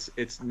design.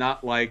 It's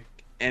not like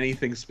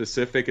anything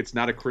specific. It's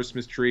not a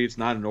Christmas tree. It's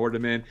not an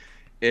ornament.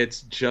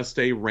 It's just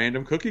a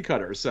random cookie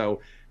cutter.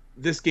 So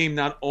this game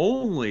not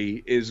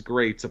only is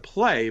great to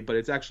play, but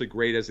it's actually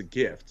great as a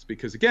gift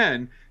because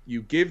again,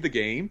 you give the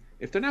game.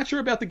 If they're not sure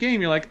about the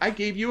game, you're like, I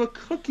gave you a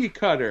cookie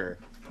cutter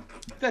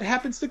that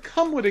happens to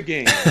come with a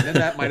game, and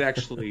that might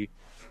actually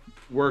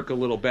work a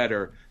little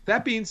better.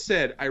 That being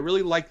said, I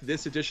really like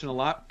this edition a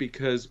lot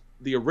because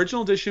the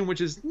original edition, which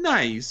is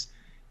nice,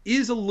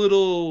 is a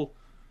little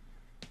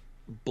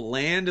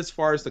bland as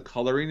far as the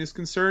coloring is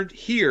concerned.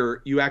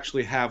 Here, you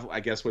actually have, I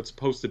guess, what's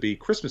supposed to be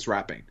Christmas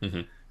wrapping.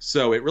 Mm-hmm.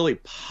 So it really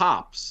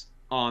pops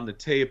on the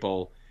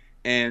table.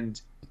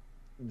 And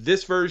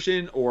this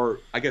version, or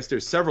I guess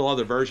there's several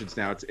other versions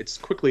now, it's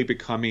quickly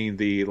becoming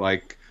the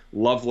like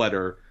love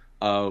letter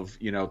of,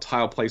 you know,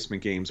 tile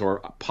placement games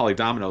or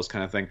polydominoes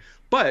kind of thing.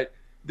 But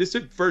this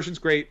version's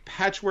great.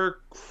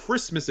 Patchwork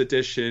Christmas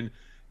Edition.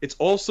 It's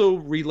also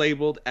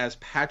relabeled as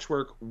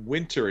Patchwork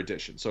Winter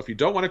Edition. So if you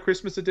don't want a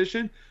Christmas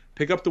edition,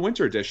 pick up the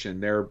Winter Edition.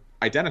 They're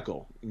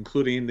identical,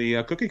 including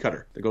the cookie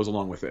cutter that goes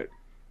along with it.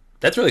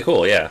 That's really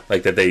cool, yeah.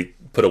 Like that they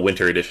put a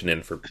Winter Edition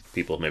in for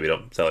people who maybe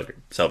don't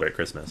celebrate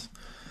Christmas.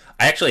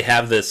 I actually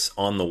have this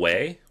on the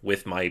way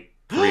with my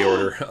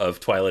pre-order of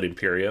Twilight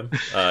Imperium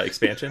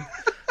expansion.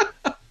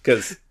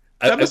 Because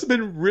that must have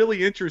been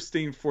really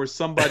interesting for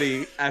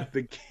somebody at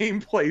the game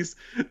place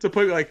to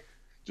put like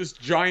just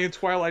giant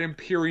Twilight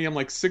Imperium,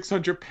 like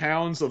 600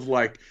 pounds of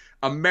like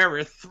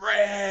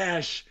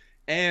Amerithrash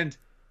and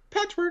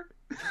Patchwork.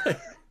 I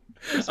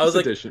was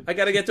like, edition. I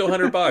gotta get to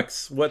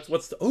 $100.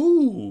 What's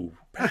the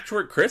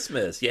Patchwork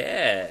Christmas?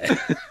 Yeah.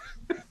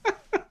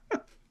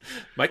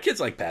 My kids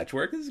like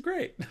Patchwork. This is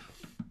great.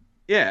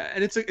 Yeah,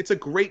 and it's a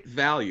great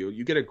value.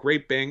 You get a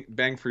great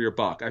bang for your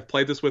buck. I've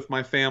played this with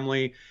my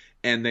family,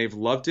 and they've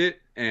loved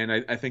it. And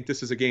I think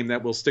this is a game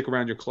that will stick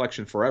around your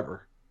collection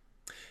forever.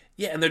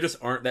 Yeah, and there just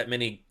aren't that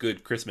many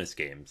good Christmas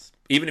games.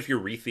 Even if you're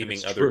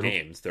retheming other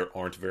games, there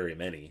aren't very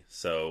many.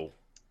 So,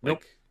 like,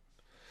 nope.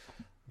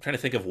 I'm trying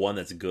to think of one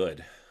that's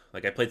good.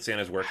 Like, I played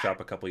Santa's Workshop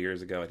a couple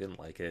years ago. I didn't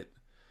like it.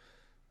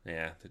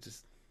 Yeah, they're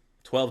just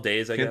 12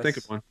 days, I guess. Can't think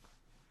of one.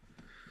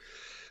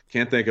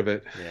 Can't think of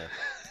it.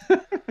 Yeah.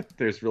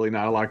 There's really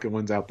not a lot of good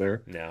ones out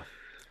there. No.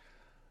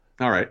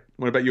 All right.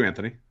 What about you,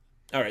 Anthony?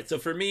 All right. So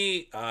for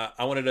me,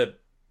 I wanted to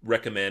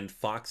recommend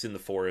Fox in the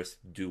Forest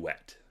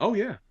Duet. Oh,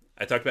 yeah.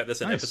 I talked about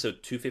this in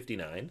episode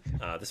 259.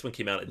 This one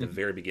came out at the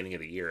very beginning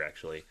of the year,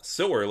 actually.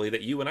 So early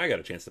that you and I got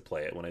a chance to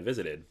play it when I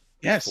visited.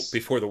 Yes.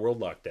 Before the world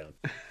lockdown.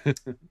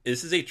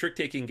 This is a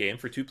trick-taking game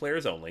for 2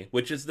 players only,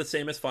 which is the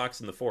same as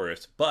Fox in the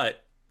Forest,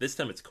 but this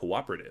time it's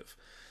cooperative.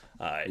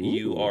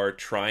 You are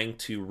trying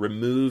to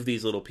remove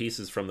these little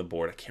pieces from the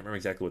board. I can't remember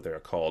exactly what they're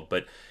called,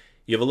 but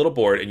you have a little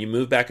board and you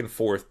move back and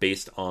forth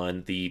based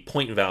on the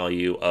point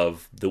value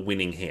of the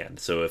winning hand.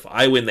 So if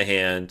I win the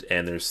hand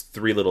and there's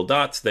 3 little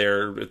dots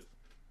there,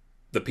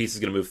 the piece is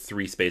going to move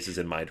 3 spaces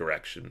in my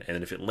direction.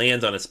 And if it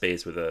lands on a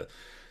space with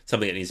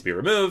something that needs to be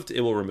removed,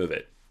 it will remove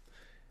it.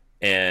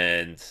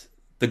 And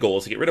the goal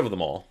is to get rid of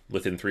them all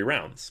within 3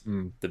 rounds.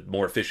 Mm. The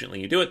more efficiently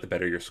you do it, the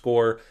better your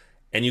score.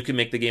 And you can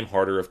make the game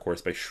harder, of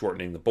course, by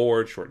shortening the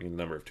board, shortening the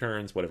number of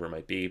turns, whatever it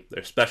might be.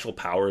 There's special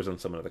powers on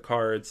some of the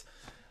cards.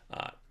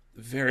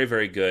 Very,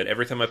 very good.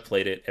 Every time I've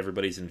played it,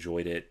 everybody's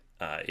enjoyed it.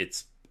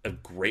 It's a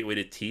great way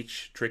to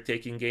teach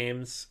trick-taking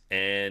games.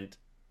 And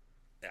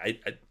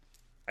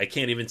I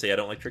can't even say I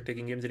don't like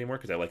trick-taking games anymore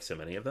because I like so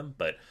many of them.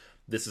 But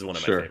this is one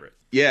of my favorites.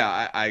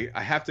 Yeah,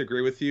 I have to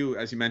agree with you.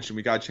 As you mentioned,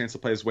 we got a chance to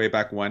play this way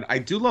back when. I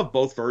do love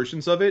both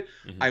versions of it.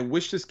 Mm-hmm. I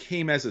wish this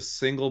came as a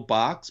single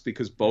box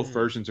because both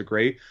versions are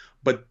great.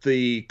 But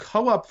the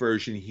co-op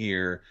version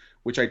here,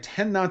 which I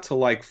tend not to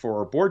like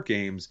for board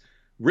games,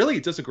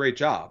 really does a great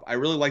job. I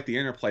really like the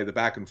interplay, the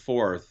back and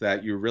forth,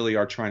 that you really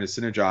are trying to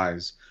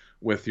synergize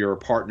with your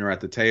partner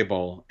at the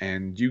table.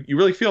 And you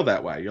really feel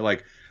that way. You're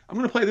like, I'm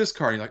going to play this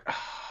card. And you're like,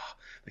 oh,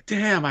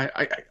 damn,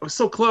 I was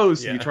so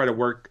close. Yeah. And you try to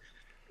work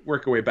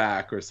your way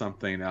back or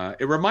something.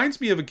 It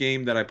reminds me of a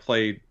game that I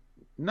played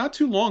not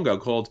too long ago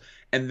called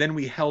And Then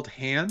We Held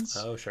Hands.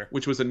 Oh, sure.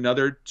 Which was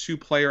another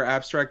 2-player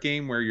abstract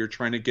game where you're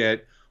trying to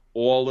get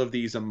all of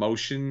these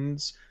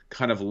emotions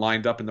kind of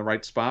lined up in the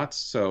right spots.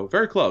 So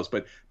very close.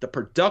 But the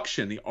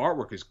production, the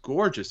artwork is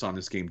gorgeous on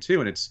this game too.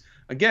 And it's,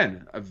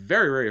 again, a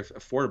very, very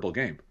affordable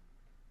game.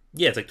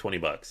 Yeah, it's like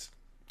 $20.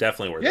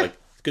 Definitely worth it. Like,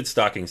 good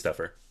stocking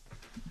stuffer.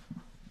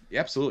 Yeah,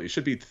 absolutely. It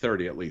should be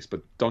 30 at least,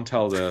 but don't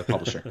tell the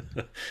publisher.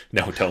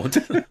 No, don't.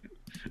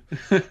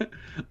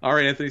 All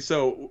right, Anthony.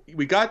 So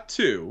we got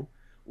 2.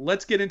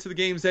 Let's get into the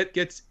games that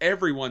gets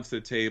everyone to the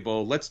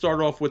table. Let's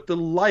start off with the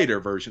lighter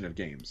version of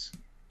games.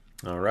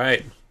 All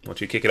right. Why don't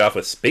you kick it off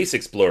with Space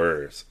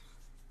Explorers?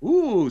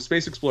 Ooh,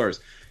 Space Explorers.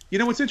 You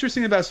know, what's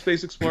interesting about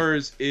Space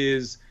Explorers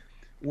is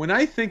when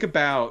I think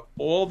about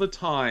all the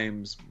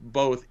times,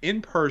 both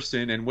in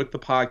person and with the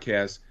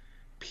podcast,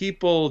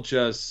 people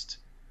just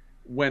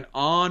went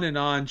on and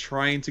on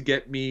trying to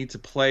get me to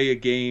play a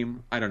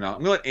game. I don't know.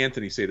 I'm going to let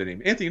Anthony say the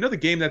name. Anthony, you know the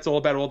game that's all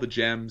about all the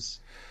gems?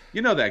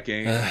 You know that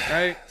game,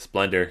 right?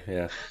 Splendor,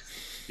 yeah.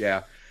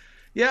 Yeah.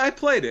 Yeah, I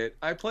played it.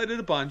 I played it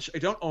a bunch. I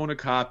don't own a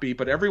copy,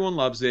 but everyone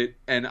loves it,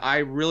 and I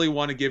really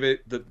want to give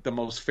it the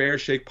most fair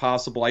shake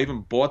possible. I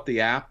even bought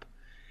the app,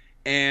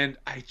 and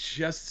I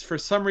just, for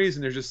some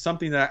reason, there's just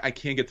something that I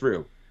can't get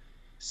through.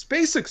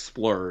 Space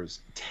Explorers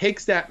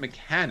takes that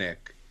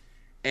mechanic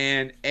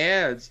and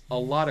adds a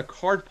lot of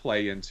card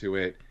play into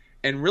it,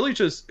 and really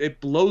just, it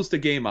blows the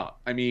game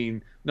up. I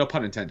mean, no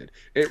pun intended.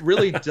 It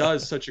really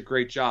does such a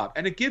great job,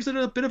 and it gives it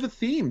a bit of a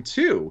theme,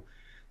 too.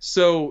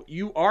 So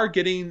you are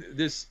getting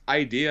this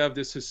idea of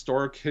this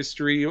historic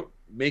history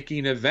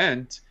making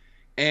event,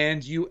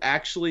 and you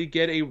actually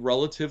get a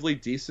relatively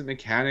decent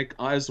mechanic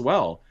as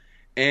well.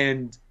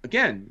 And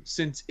again,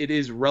 since it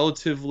is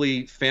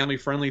relatively family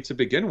friendly to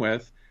begin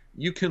with,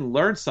 you can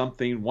learn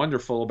something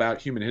wonderful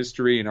about human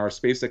history and our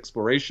space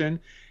exploration.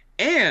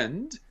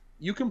 And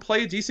you can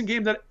play a decent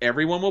game that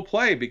everyone will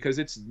play because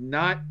it's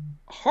not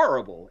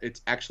horrible.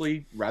 It's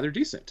actually rather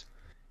decent.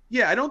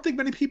 Yeah, I don't think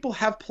many people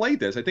have played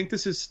this. I think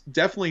this has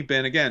definitely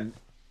been, again,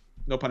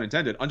 no pun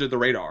intended, under the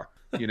radar,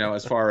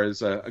 as far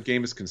as a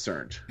game is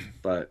concerned.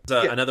 But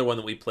another one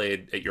that we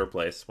played at your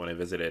place when I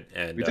visited,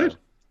 and we did.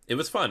 It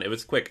was fun. It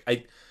was quick.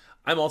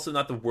 I'm also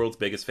not the world's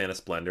biggest fan of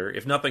Splendor.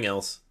 If nothing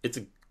else, it's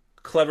a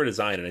clever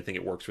design, and I think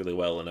it works really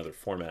well in other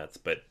formats.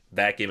 But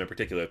that game in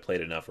particular, I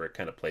played enough where it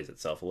kind of plays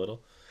itself a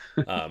little.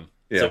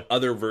 So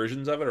other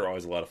versions of it are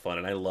always a lot of fun,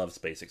 and I love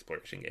space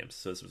exploration games.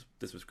 So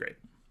this was great.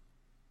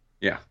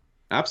 Yeah.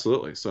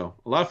 Absolutely. So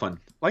a lot of fun.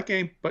 Light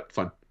game, but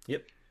fun.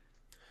 Yep.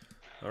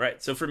 All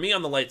right. So for me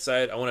on the light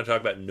side, I want to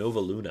talk about Nova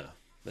Luna.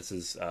 This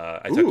is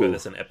I talked about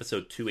this in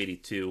episode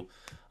 282.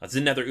 It's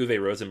another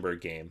Uwe Rosenberg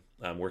game.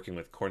 I'm working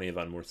with Corné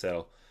van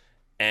Moorsel,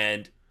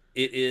 and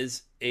it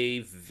is a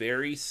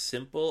very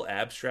simple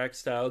abstract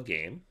style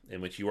game in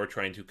which you are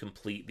trying to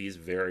complete these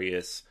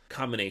various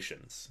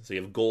combinations. So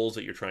you have goals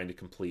that you're trying to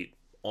complete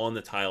on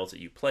the tiles that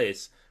you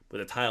place, but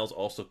the tiles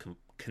also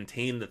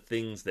contain the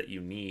things that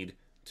you need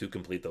to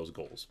complete those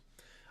goals.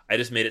 I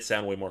just made it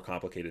sound way more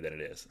complicated than it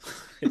is.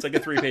 It's like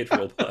a 3-page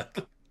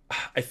rulebook.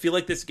 I feel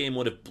like this game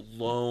would have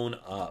blown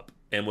up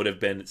and would have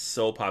been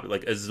so popular,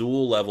 like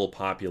Azul level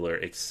popular,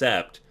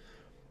 except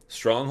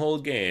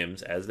Stronghold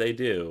Games, as they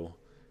do,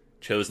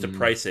 chose to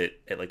price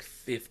it at like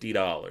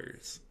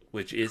 $50,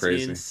 which is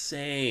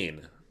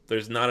insane.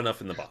 There's not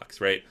enough in the box,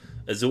 right?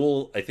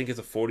 Azul, I think, is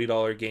a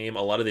 $40 game.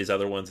 A lot of these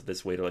other ones at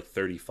this weight are like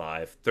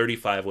 $35.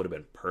 $35 would have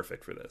been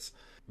perfect for this.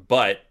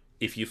 But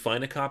if you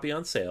find a copy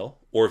on sale,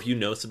 or if you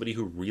know somebody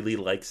who really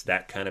likes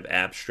that kind of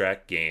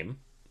abstract game,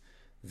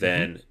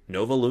 then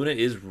Nova Luna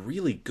is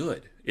really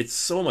good. It's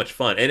so much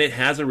fun. And it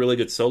has a really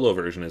good solo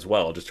version as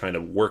well, just trying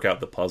to work out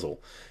the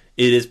puzzle.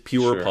 It is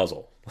pure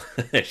puzzle,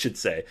 I should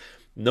say.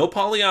 No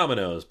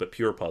polyominoes, but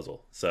pure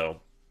puzzle.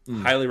 So,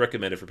 highly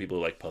recommended for people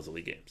who like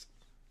puzzly games.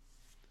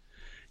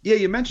 Yeah,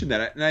 you mentioned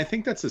that. And I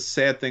think that's a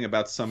sad thing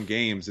about some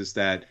games is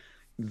that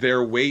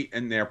their weight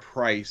and their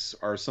price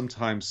are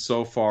sometimes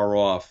so far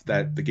off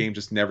that the game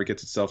just never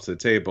gets itself to the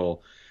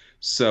table.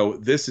 So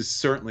this is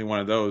certainly one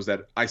of those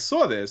that I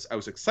saw this, I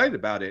was excited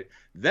about it.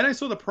 Then I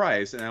saw the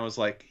price and I was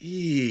like,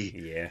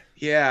 Yeah.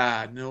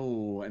 yeah,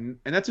 no. And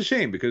that's a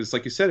shame because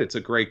like you said, it's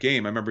a great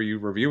game. I remember you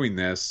reviewing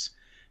this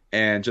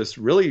and just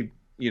really,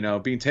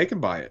 being taken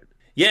by it.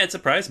 Yeah, it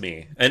surprised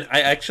me. And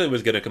I actually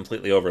was going to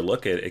completely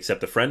overlook it,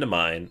 except a friend of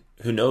mine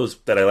who knows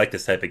that I like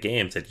this type of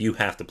game said, you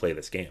have to play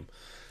this game.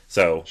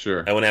 So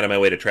Sure. I went out of my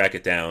way to track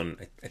it down.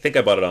 I think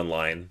I bought it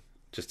online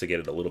just to get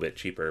it a little bit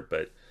cheaper,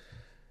 but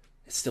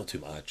it's still too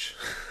much.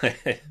 I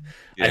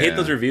hate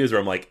those Yeah. reviews where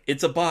I'm like,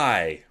 it's a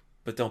buy,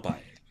 but don't buy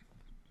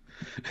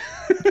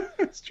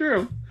It's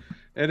true.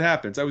 It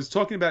happens. I was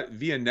talking about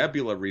Via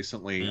Nebula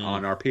recently it.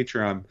 on our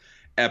Patreon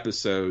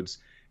episodes,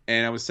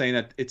 and I was saying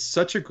that it's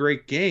such a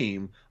great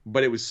game,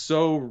 but it was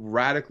so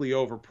radically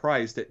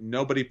overpriced that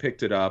nobody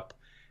picked it up.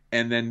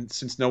 And then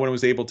since no one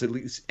was able to at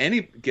least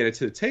get it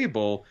to the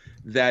table,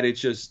 that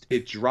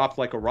it dropped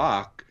like a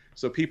rock.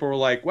 So people were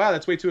like, "Wow,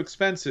 that's way too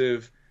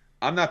expensive.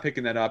 I'm not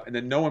picking that up." And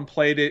then no one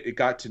played it. It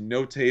got to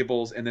no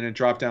tables, and then it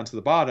dropped down to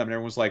the bottom. And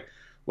everyone was like,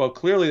 "Well,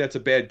 clearly that's a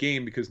bad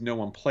game because no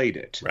one played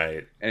it."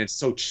 Right. And it's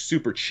so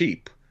super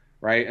cheap,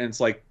 right? And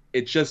it's like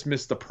it just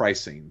missed the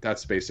pricing.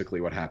 That's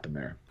basically what happened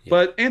there. Yeah.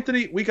 But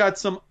Anthony, we got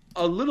some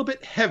a little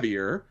bit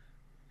heavier.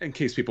 In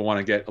case people want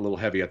to get a little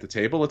heavy at the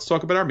table, let's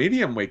talk about our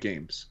medium weight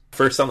games.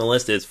 First on the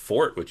list is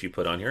Fort, which you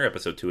put on here,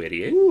 episode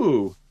 288.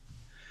 Ooh,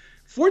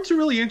 Fort's a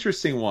really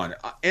interesting one.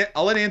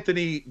 I'll let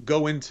Anthony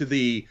go into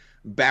the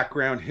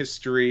background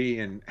history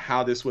and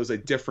how this was a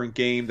different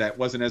game that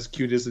wasn't as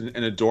cute as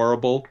and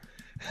adorable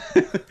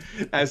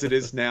as it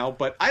is now.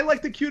 But I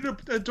like the cute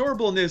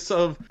adorableness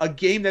of a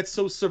game that's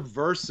so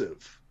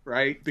subversive,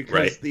 right?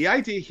 Because the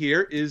idea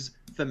here is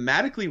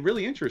thematically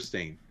really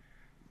interesting.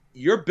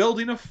 You're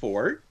building a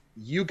fort.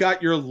 You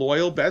got your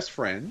loyal best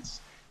friends,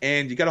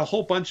 and you got a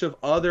whole bunch of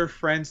other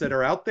friends that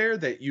are out there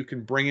that you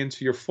can bring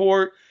into your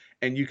fort,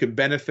 and you can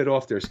benefit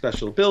off their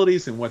special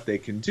abilities and what they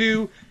can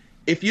do.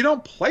 If you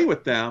don't play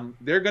with them,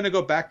 they're going to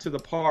go back to the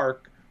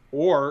park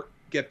or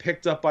get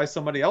picked up by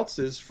somebody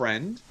else's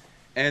friend,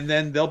 and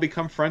then they'll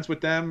become friends with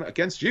them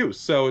against you.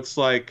 So it's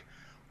like,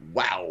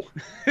 wow.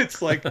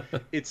 It's like,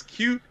 it's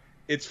cute,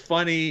 it's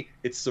funny,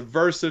 it's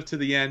subversive to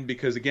the end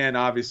because, again,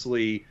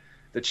 obviously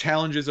the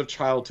challenges of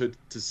childhood,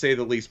 to say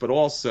the least, but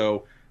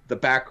also the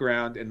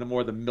background and the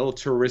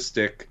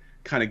militaristic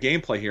kind of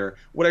gameplay here.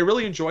 What I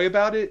really enjoy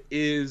about it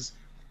is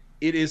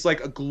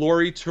like a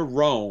glory to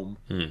Rome,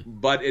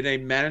 but in a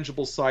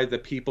manageable side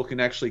that people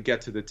can actually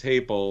get to the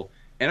table.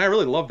 And I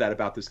really love that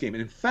about this game.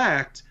 And in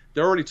fact,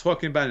 they're already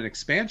talking about an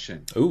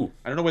expansion. Ooh.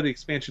 I don't know where the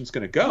expansion's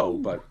going to go,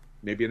 but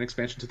maybe an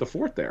expansion to the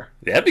fort there.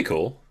 That'd be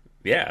cool.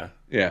 Yeah.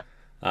 Yeah.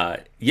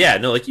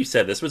 No, like you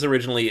said, this was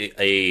originally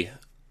a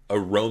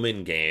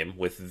Roman game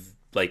with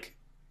like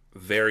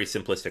very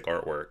simplistic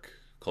artwork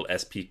called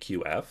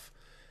SPQF,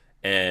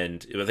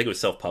 and I think it was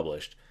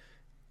self-published.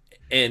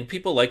 And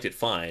people liked it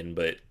fine,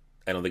 but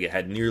I don't think it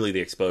had nearly the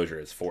exposure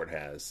as Fort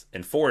has.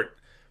 And Fort,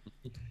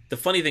 the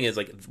funny thing is,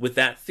 like, with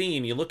that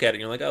theme, you look at it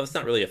and you're like, oh, it's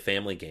not really a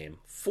family game.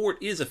 Fort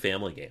is a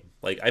family game.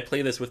 Like, I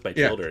play this with my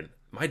children.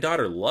 My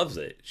daughter loves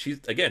it. She's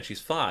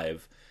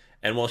 5,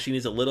 and while she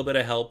needs a little bit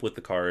of help with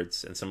the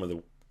cards and some of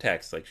the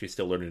text, like, she's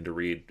still learning to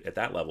read at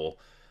that level.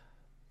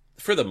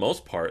 For the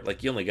most part,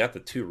 like, you only got the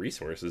 2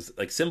 resources.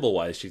 Like,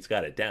 symbol-wise, she's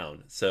got it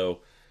down. So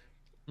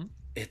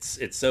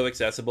it's so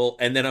accessible.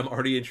 And then I'm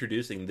already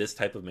introducing this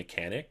type of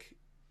mechanic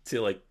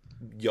to, like,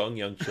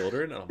 young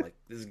children, and I'm like,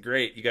 this is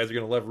great. You guys are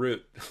gonna love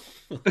Root.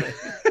 We're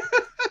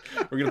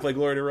gonna play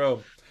Glory to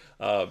Rome.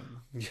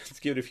 Let's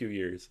give it a few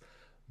years.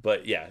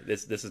 But yeah,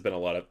 this has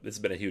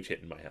been a huge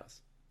hit in my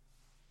house.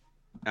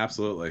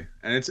 Absolutely.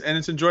 And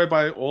it's enjoyed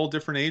by all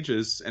different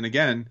ages. And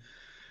again,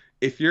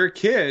 if you're a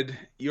kid,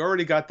 you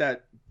already got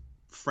that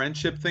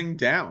friendship thing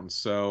down.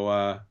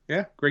 So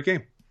yeah, great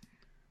game.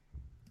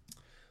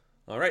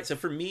 All right, so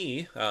for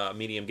me,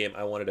 medium game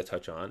I wanted to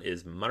touch on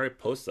is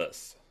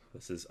Mariposas.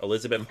 This is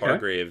Elizabeth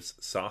Hargrave's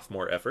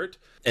sophomore effort,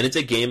 and it's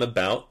a game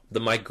about the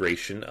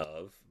migration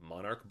of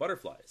monarch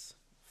butterflies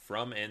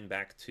from and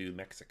back to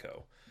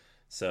Mexico.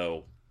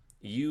 So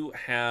you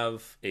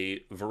have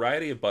a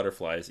variety of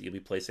butterflies that you'll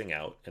be placing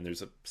out, and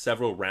there's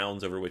several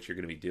rounds over which you're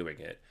going to be doing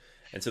it.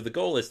 And so the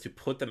goal is to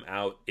put them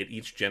out at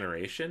each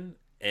generation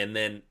and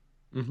then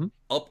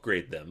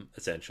upgrade them,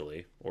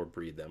 essentially, or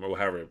breed them, or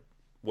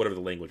whatever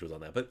the language was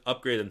on that, but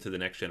upgrade them to the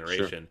next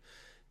generation. Sure.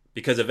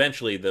 Because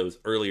eventually those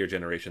earlier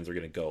generations are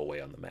going to go away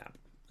on the map.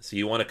 So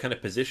you want to kind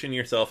of position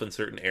yourself in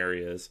certain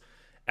areas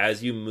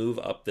as you move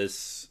up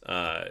this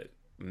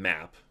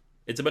map.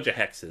 It's a bunch of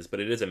hexes, but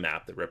it is a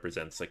map that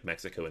represents like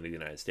Mexico and the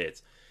United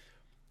States.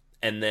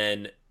 And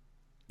then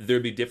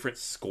there'd be different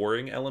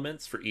scoring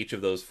elements for each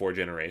of those 4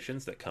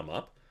 generations that come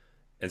up.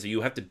 And so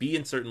you have to be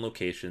in certain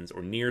locations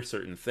or near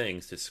certain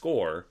things to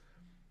score.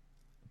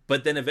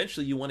 But then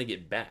eventually you want to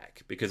get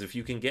back, because if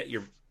you can get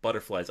your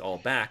butterflies all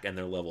back and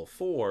they're level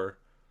 4,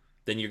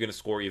 then you're going to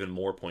score even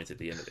more points at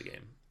the end of the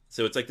game.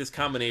 So it's like this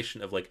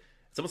combination of, like,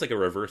 it's almost like a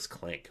reverse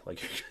Clank.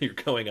 Like, you're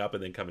going up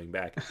and then coming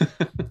back.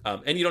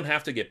 And you don't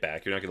have to get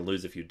back. You're not going to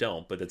lose if you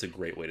don't, but that's a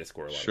great way to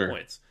score a lot of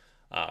points.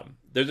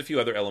 There's a few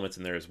other elements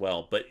in there as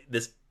well, but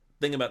this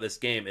thing about this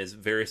game is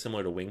very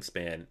similar to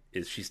Wingspan.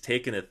 Is she's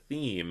taken a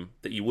theme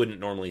that you wouldn't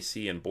normally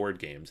see in board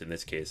games, in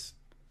this case,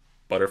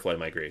 butterfly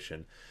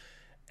migration,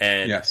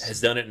 and Yes.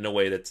 has done it in a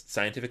way that's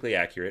scientifically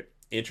accurate,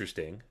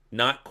 interesting,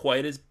 not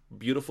quite as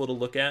beautiful to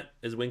look at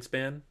as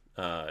Wingspan,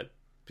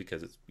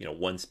 because it's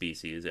one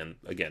species and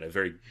again a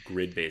very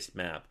grid based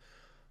map,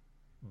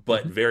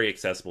 but very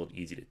accessible and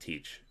easy to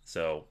teach.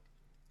 So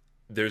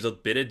there's a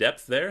bit of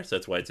depth there, so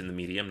that's why it's in the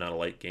medium, not a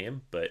light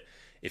game. But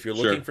if you're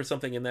looking for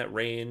something in that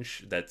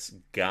range that's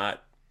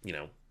got,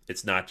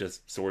 it's not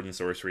just sword and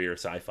sorcery or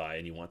sci-fi,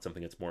 and you want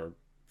something that's more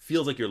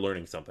feels like you're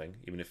learning something,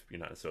 even if you're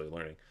not necessarily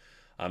learning,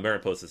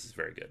 Mariposas is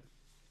very good.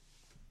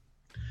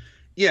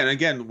 Yeah, and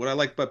again, what I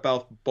like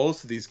about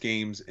both of these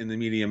games in the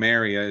medium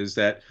area is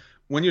that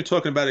when you're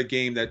talking about a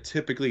game that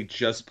typically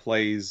just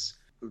plays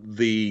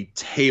the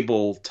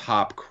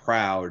tabletop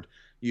crowd,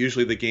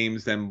 usually the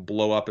games then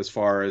blow up as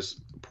far as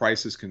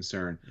price is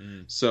concerned.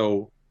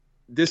 So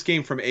this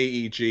game from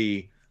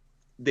AEG,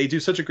 they do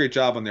such a great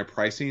job on their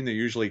pricing. They're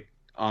usually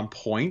on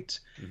point.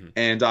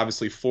 And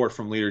obviously Fort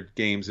from Leader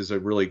Games is a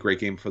really great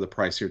game for the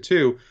price here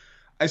too.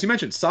 As you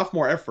mentioned,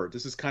 sophomore effort.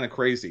 This is kind of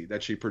crazy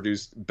that she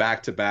produced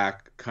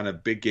back-to-back kind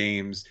of big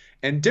games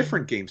and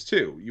different games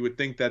too. You would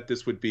think that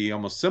this would be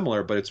almost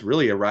similar, but it's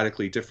really a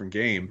radically different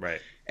game.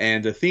 Right.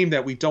 And a theme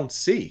that we don't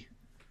see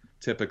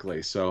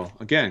typically. So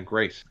again,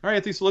 great. All right,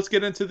 Anthony, so let's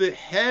get into the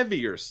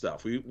heavier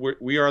stuff.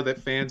 We are the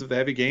fans of the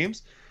heavy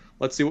games.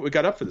 Let's see what we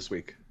got up for this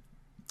week.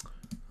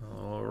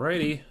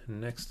 Alrighty,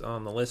 next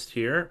on the list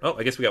here. Oh,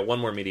 I guess we got one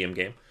more medium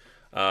game.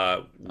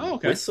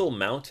 Okay. Whistle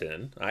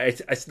Mountain. I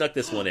snuck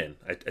this one in.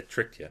 I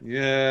tricked you.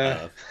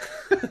 Yeah.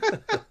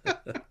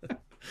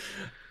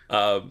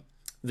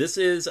 This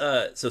is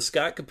so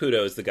Scott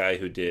Caputo is the guy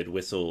who did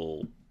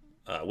Whistle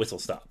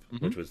Stop,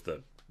 which was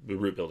the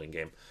root building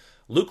game.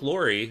 Luke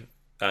Laurie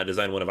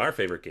designed one of our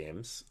favorite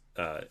games,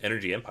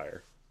 Energy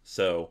Empire.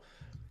 So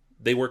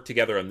they worked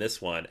together on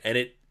this one, and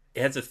it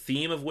has a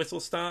theme of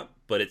Whistle Stop,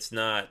 but it's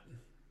not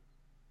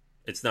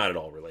at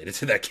all related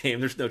to that game.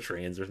 There's no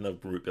trains, there's no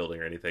route building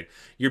or anything.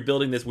 You're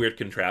building this weird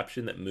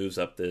contraption that moves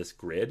up this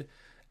grid,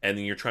 and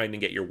then you're trying to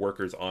get your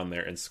workers on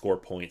there and score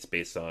points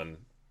based on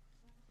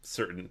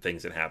certain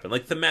things that happen.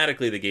 Like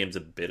thematically, the game's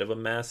a bit of a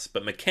mess,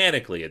 but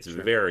mechanically, it's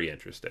very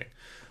interesting.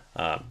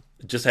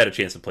 Just had a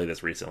chance to play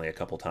this recently a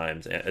couple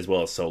times, as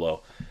well as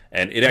solo,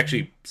 and it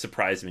actually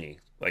surprised me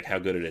like how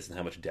good it is and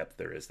how much depth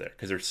there is there,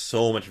 because there's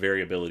so much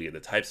variability in the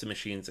types of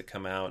machines that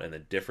come out and the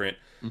different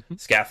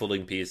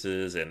scaffolding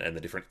pieces and the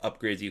different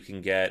upgrades you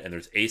can get, and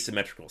there's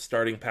asymmetrical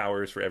starting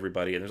powers for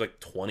everybody, and there's like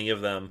 20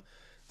 of them.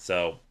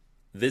 So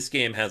this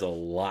game has a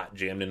lot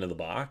jammed into the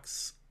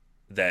box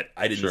that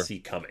I didn't see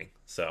coming.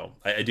 So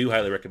I do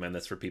highly recommend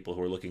this for people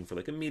who are looking for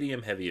like a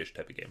medium heavy-ish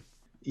type of game.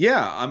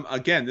 Yeah,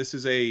 again, this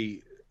is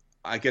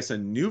I guess a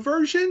new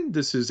version.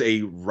 This is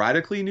a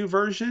radically new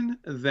version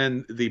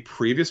than the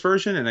previous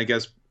version, and I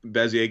guess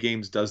Bezier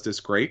Games does this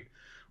great,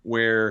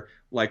 where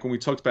like when we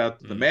talked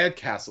about the Mad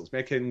Castles,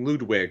 Mad King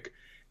Ludwig,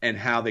 and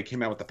how they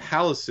came out with the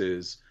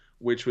palaces,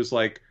 which was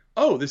like,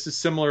 oh, this is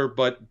similar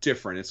but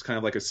different. It's kind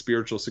of like a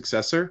spiritual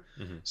successor.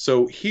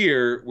 So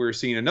here we're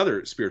seeing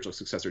another spiritual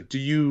successor. Do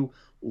you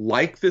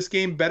like this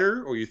game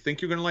better, or you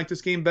think you're going to like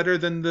this game better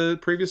than the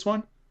previous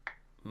one?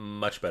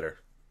 Much better.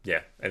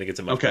 Yeah, I think it's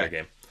a much better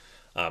game.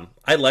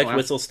 I like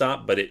Whistle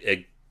Stop, but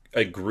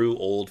it grew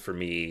old for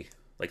me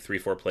like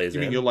 3-4 plays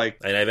in. You like,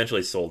 and I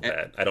eventually sold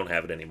that. I don't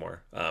have it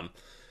anymore.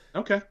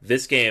 Okay.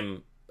 This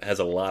game has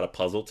a lot of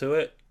puzzle to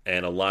it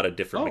and a lot of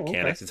different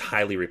mechanics. It's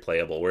highly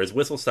replayable. Whereas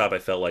Whistle Stop, I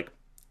felt like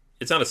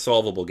it's not a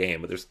solvable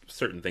game, but there's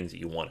certain things that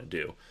you want to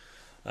do.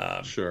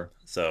 Sure.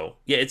 So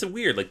yeah, it's a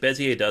weird, like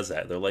Bezier does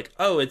that. They're like,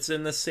 oh, it's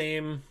in the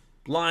same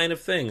line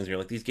of things. And you're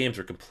like, these games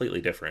are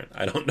completely different.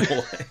 I don't know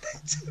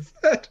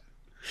why.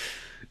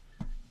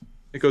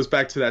 It goes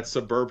back to that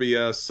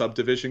suburbia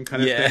subdivision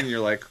kind of thing. You're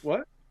like,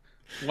 what?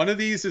 One of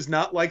these is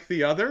not like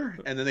the other,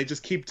 and then they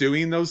just keep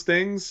doing those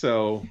things.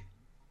 So,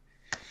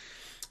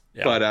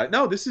 but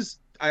no, this is.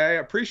 I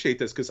appreciate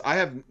this because I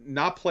have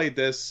not played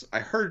this.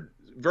 I heard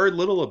very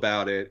little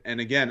about it,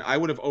 and again, I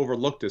would have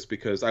overlooked this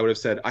because I would have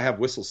said, I have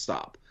Whistle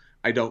Stop.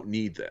 I don't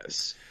need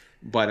this.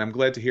 But I'm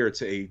glad to hear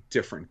it's a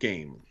different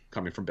game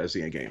coming from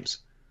Bezier Games.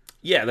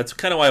 Yeah, that's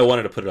kind of why I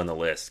wanted to put it on the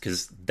list,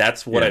 because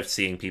that's what I've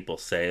seen people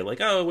say,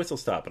 like, oh, Whistle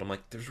Stop. And I'm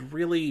like, there's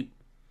really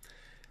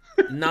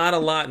not a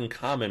lot in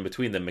common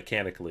between them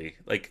mechanically.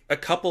 Like, a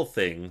couple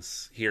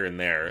things here and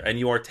there, and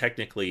you are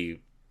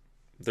technically,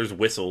 there's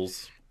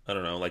whistles, I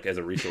don't know, like, as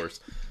a resource.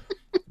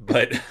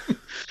 But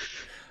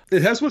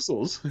it has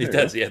whistles. It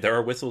does, yeah, there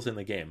are whistles in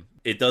the game.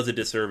 It does a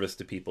disservice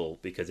to people,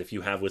 because if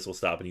you have Whistle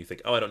Stop and you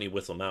think, oh, I don't need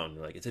Whistle Mountain,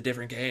 you're like, it's a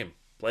different game.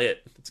 Play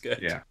it. It's good.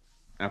 Yeah.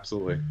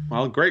 Absolutely.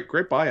 Well, great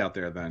buy out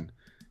there then,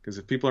 because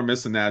if people are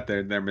missing that,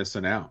 they're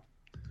missing out.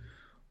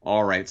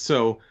 All right.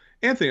 So,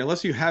 Anthony,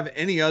 unless you have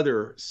any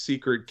other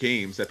secret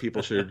games that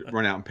people should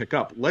run out and pick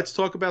up, let's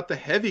talk about the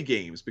heavy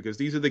games, because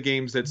these are the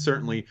games that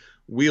certainly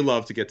we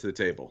love to get to the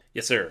table.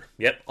 Yes, sir.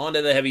 Yep. On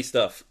to the heavy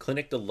stuff.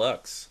 Clinic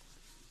Deluxe.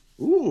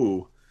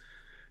 Ooh.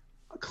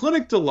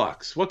 Clinic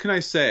Deluxe. What can I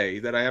say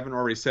that I haven't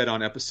already said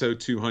on episode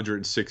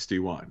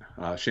 261?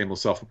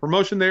 Shameless self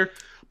promotion there.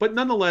 But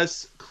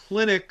nonetheless,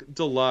 Clinic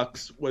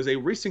Deluxe was a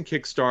recent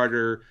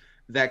Kickstarter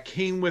that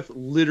came with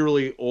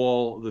literally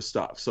all the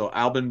stuff. So,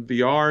 Albin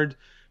Viard,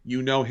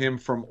 you know him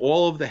from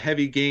all of the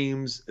heavy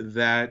games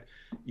that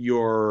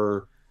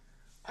your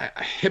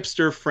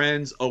hipster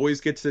friends always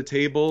get to the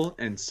table,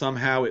 and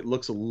somehow it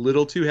looks a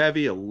little too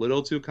heavy, a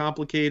little too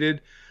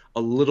complicated,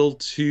 a little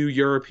too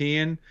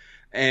European.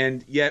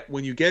 And yet,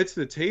 when you get to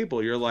the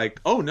table, you're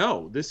like, oh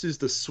no, this is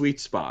the sweet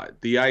spot.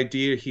 The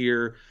idea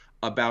here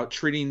about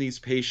treating these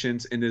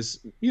patients in this,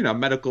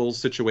 medical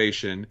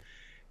situation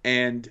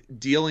and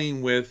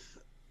dealing with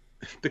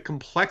the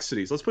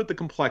complexities. Let's put the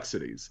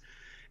complexities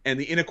and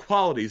the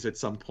inequalities at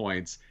some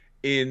points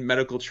in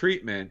medical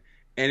treatment.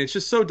 And it's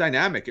just so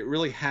dynamic. It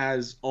really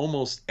has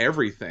almost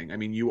everything. I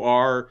mean, you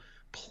are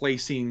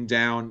placing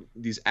down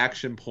these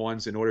action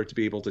pawns in order to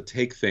be able to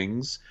take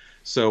things.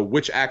 So,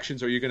 which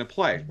actions are you going to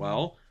play?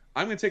 Well,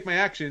 I'm going to take my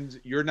actions.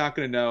 You're not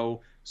going to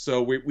know.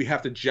 So, we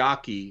have to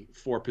jockey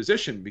for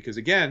position because,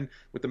 again,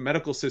 with the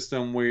medical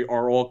system, we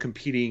are all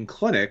competing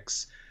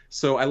clinics.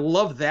 So, I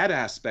love that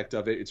aspect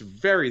of it. It's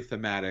very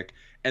thematic.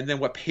 And then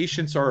what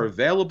patients are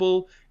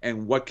available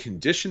and what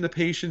condition the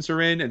patients are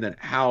in, and then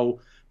how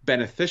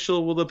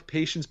beneficial will the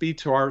patients be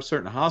to our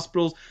certain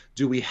hospitals?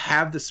 Do we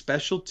have the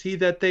specialty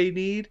that they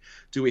need?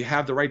 Do we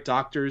have the right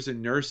doctors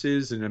and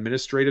nurses and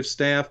administrative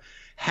staff?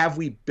 Have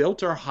we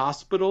built our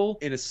hospital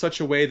in such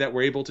a way that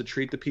we're able to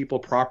treat the people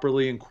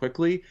properly and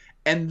quickly?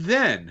 And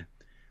then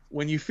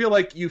when you feel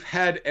like you've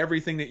had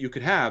everything that you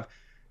could have,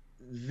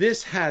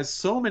 this has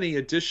so many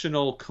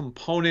additional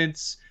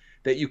components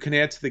that you can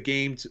add to the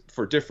game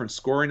for different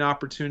scoring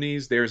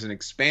opportunities. There's an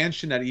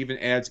expansion that even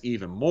adds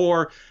even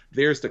more.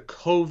 There's the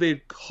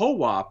COVID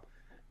co-op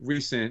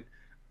recent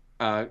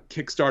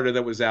Kickstarter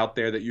that was out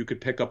there that you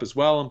could pick up as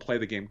well and play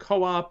the game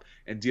co-op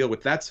and deal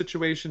with that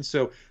situation.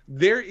 So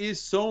there is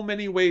so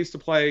many ways to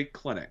play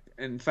Clinic.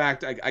 In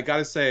fact, I got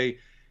to say,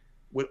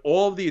 with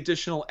all of the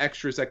additional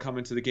extras that come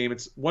into the game,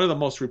 it's one of the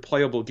most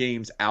replayable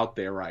games out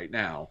there right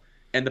now.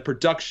 And the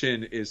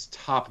production is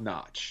top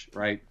notch,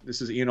 right?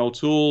 This is Ian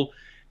O'Toole.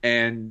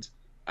 And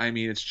I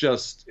mean,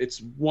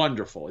 it's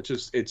wonderful.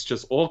 It's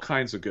just all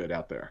kinds of good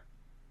out there.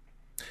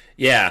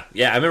 Yeah,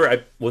 yeah. I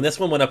remember when this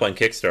one went up on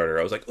Kickstarter,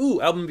 I was like, "Ooh,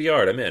 Album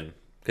VR, I'm in,"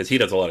 because he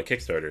does a lot of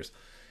Kickstarters.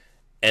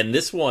 And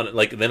this one,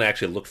 like, then I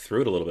actually looked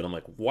through it a little bit. I'm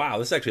like, "Wow,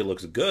 this actually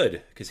looks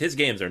good," because his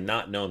games are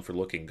not known for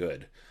looking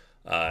good.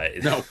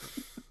 No.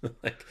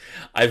 Like,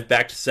 I've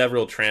backed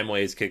several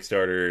Tramways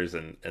Kickstarters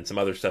and some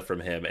other stuff from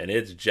him, and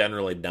it's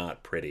generally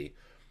not pretty.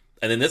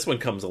 And then this one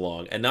comes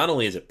along, and not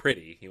only is it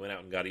pretty, he went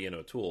out and got Ian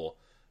O'Toole,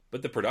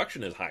 but the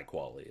production is high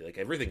quality. Like,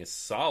 everything is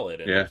solid,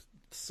 and Yeah, there's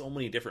so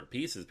many different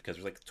pieces because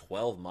there's like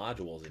 12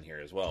 modules in here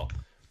as well.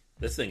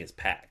 This thing is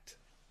packed.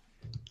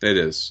 it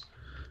is.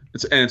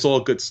 It's all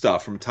good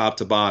stuff from top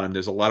to bottom.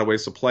 There's a lot of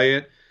ways to play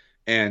it.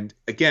 And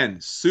again,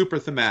 super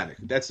thematic.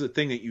 That's the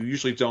thing that you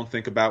usually don't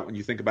think about when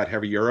you think about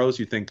heavy euros.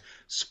 You think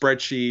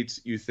spreadsheets,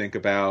 you think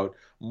about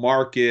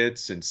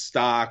markets and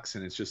stocks,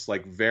 and it's just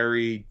like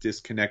very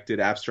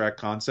disconnected, abstract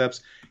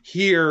concepts.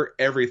 Here,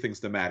 everything's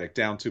thematic,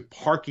 down to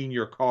parking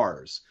your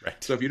cars.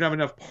 Right. So if you don't have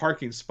enough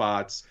parking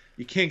spots,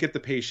 you can't get the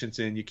patients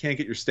in, you can't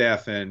get your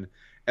staff in.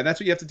 And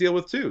that's what you have to deal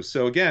with too.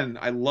 So again,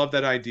 I love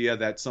that idea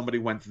that somebody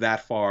went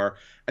that far.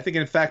 I think,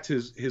 in fact,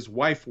 his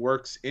wife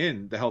works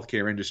in the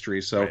healthcare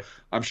industry, so Right.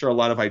 I'm sure a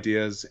lot of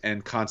ideas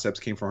and concepts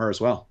came from her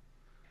as well.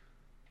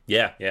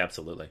 Yeah, yeah,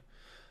 absolutely.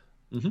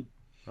 Hmm.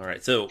 All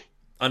right. So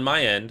on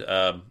my end,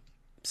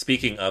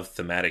 speaking of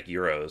thematic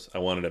Euros, I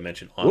wanted to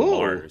mention On Whoa.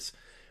 Mars.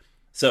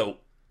 So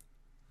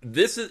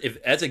this is, if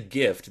as a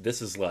gift,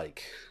 this is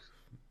like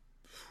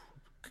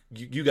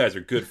you guys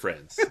are good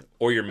friends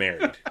or you're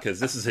married because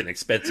this is an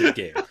expensive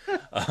game.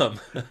 Um,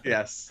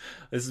 Yes.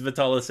 this is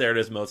Vitaly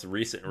Serda's most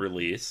recent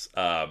release,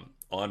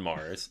 On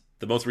Mars.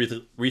 The most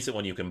recent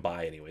one you can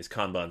buy, anyways.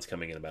 Kanban's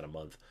coming in about a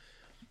month.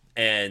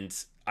 And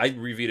I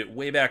reviewed it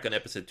way back on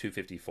episode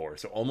 254,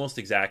 so almost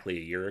exactly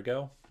a year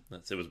ago.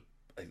 It was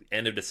like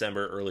end of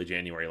December, early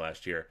January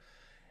last year.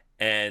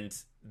 And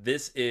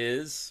this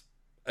is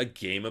a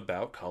game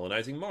about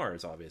colonizing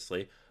Mars,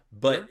 obviously.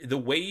 But Sure. the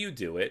way you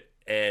do it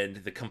and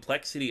the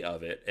complexity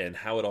of it and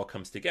how it all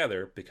comes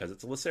together, because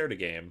it's a Lacerda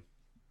game,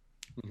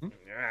 Hmm.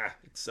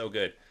 it's so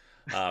good.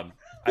 I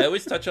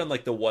always touch on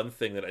like the one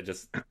thing that I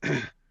just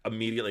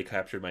immediately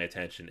captured my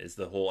attention is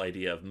the whole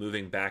idea of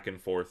moving back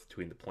and forth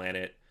between the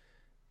planet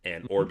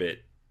and Hmm.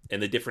 orbit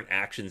and the different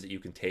actions that you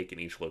can take in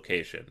each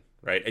location,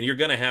 right? And you're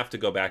going to have to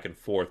go back and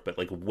forth, but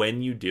like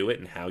when you do it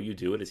and how you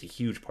do it is a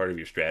huge part of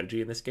your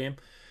strategy in this game.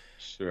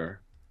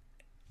 Sure.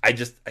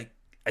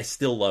 I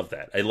still love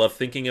that. I love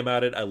thinking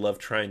about it. I love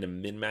trying to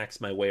min-max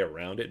my way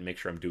around it and make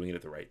sure I'm doing it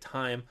at the right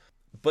time.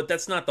 But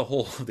that's not the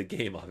whole of the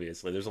game,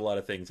 obviously. There's a lot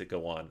of things that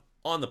go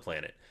on the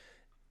planet.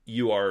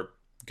 You are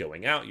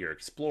going out, you're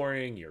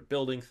exploring, you're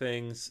building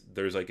things.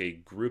 There's like a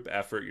group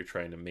effort you're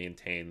trying to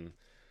maintain.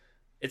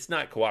 It's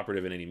not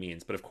cooperative in any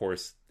means, but of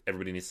course,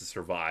 everybody needs to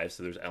survive,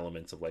 so there's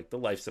elements of like the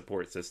life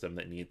support system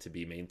that need to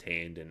be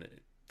maintained, and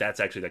that's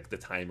actually like the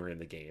timer in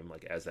the game.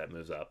 Like as that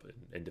moves up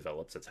and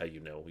develops, that's how you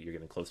know you're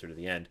getting closer to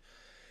the end.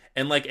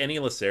 And like any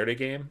Lacerda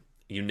game,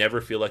 you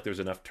never feel like there's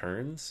enough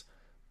turns,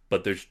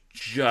 but there's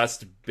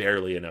just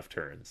barely enough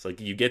turns. Like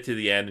you get to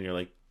the end and you're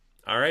like,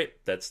 all right,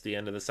 that's the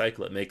end of the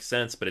cycle. It makes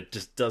sense, but it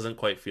just doesn't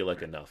quite feel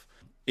like enough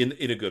in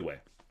a good way.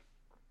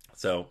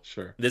 So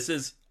Sure. this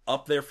is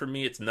up there for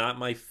me. It's not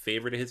my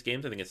favorite of his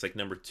games. I think it's like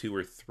number 2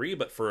 or 3,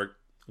 but for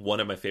one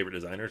of my favorite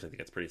designers, I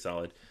think it's pretty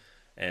solid.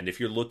 And if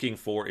you're looking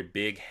for a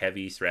big,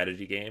 heavy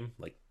strategy game,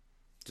 like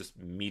just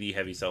meaty,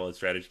 heavy, solid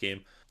strategy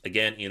game,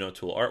 again,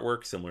 Tool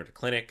artwork, similar to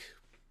Clinic,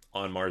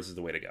 On Mars is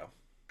the way to go.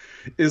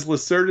 Is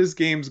Lacerda's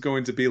games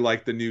going to be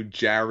like the new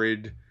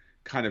Jared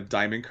kind of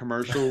diamond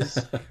commercials?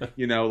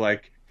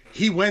 Like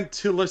he went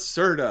to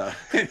Lacerda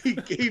and he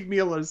gave me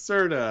a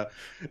Lacerda.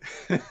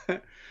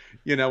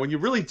 When you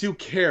really do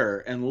care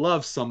and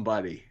love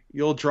somebody,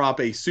 you'll drop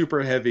a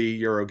super heavy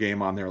Euro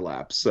game on their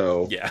lap.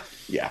 So, Yeah.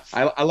 yeah,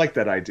 I like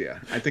that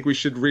idea. I think we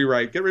should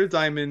rewrite, get rid of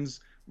diamonds,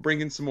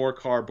 bring in some more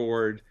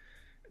cardboard,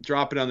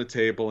 drop it on the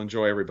table,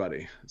 enjoy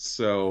everybody.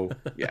 So,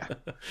 yeah.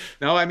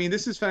 No, I mean,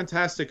 this is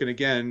fantastic. And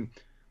again,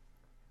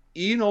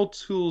 Ian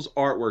O'Toole's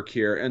artwork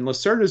here, and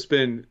Lacerda's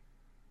been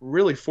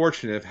really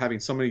fortunate of having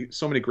so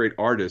many great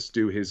artists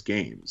do his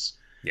games.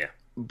 Yeah.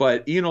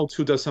 But Ian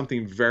O'Toole does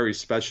something very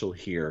special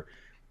here.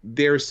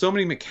 There are so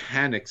many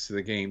mechanics to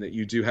the game that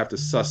you do have to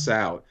suss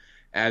out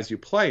as you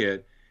play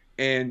it,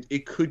 and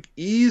it could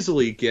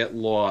easily get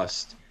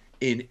lost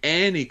in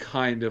any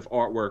kind of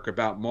artwork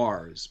about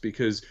Mars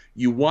because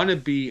you want to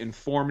be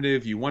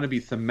informative, you want to be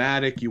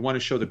thematic, you want to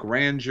show the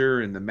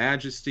grandeur and the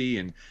majesty,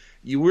 and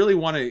you really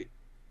want to,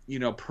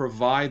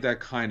 provide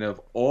that kind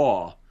of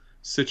awe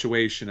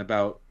situation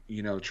about,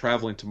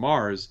 traveling to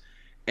Mars.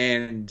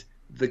 And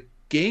the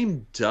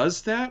game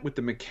does that with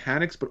the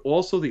mechanics, but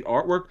also the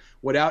artwork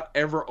without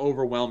ever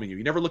overwhelming you.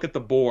 You never look at the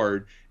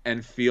board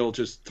and feel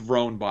just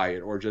thrown by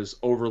it or just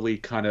overly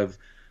kind of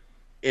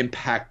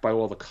impacted by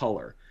all the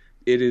color.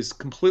 It is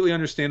completely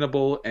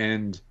understandable,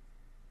 and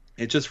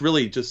it just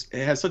really it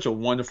has such a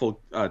wonderful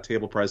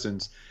table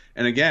presence.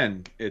 And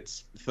again,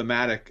 it's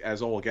thematic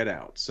as all get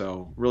out.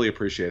 So really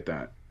appreciate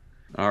that.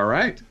 All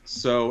right.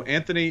 So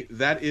Anthony,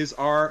 that is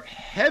our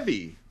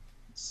heavy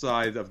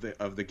side of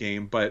the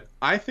game, but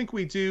I think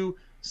we do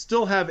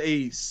still have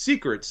a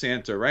secret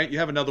Santa, right? You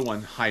have another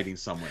one hiding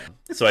somewhere.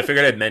 So I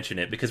figured I'd mention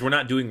it because we're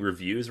not doing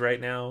reviews right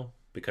now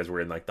because we're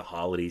in like the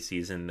holiday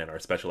season and our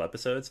special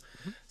episodes.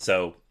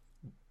 So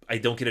I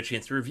don't get a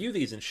chance to review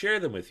these and share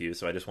them with you.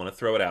 So I just want to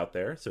throw it out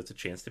there. So it's a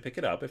chance to pick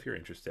it up if you're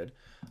interested.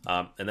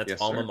 And that's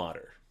Yes, Alma sir.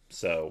 Mater.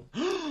 So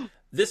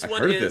this I've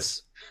one heard of is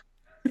this.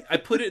 I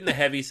put it in the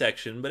heavy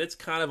section, but it's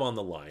kind of on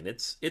the line.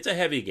 It's a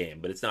heavy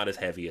game, but it's not as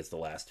heavy as the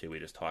last two we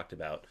just talked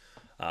about.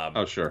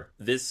 Oh, sure.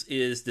 This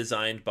is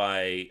designed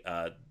by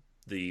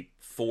the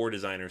 4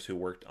 designers who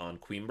worked on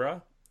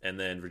Coimbra, and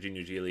then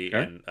Virginia Gili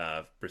Okay. and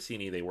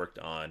Brasini. They worked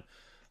on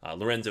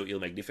Lorenzo Il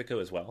Magnifico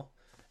as well,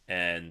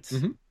 and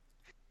Mhm.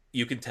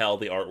 you can tell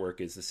the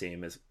artwork is the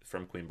same as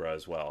from Coimbra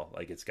as well.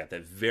 Like it's got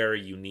that very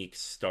unique,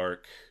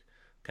 stark,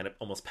 kind of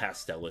almost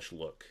pastelish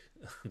look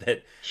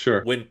that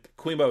Sure. when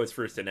Coimbra was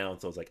first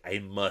announced, I was like, I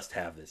must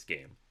have this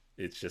game.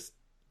 It's just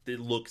it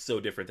looks so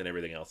different than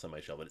everything else on my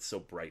shelf, but it's so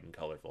bright and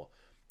colorful.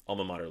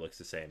 Alma Mater looks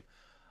the same.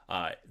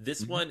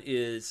 This Mhm. one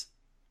is.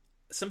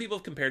 Some people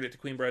have compared it to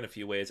Coimbra in a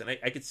few ways, and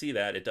I could see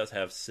that it does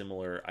have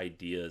similar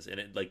ideas, and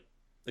it like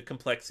the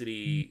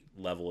complexity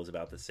level is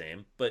about the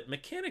same, but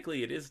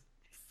mechanically it is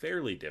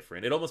fairly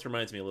different. It almost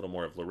reminds me a little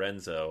more of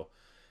Lorenzo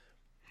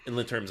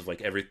in terms of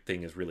like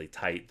everything is really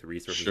tight, the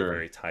resources are Sure.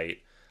 very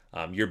tight.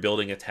 You're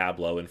building a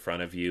tableau in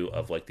front of you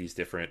of like these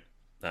different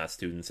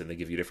students, and they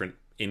give you different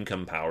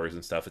income powers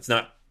and stuff. It's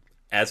not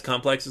as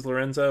complex as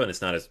Lorenzo, and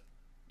it's not as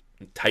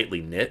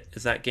tightly knit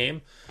as that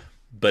game,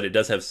 but it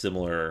does have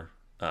similar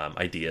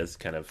ideas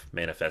kind of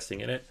manifesting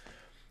in it.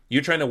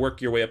 You're trying to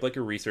work your way up like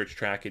a research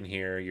track in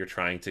here. You're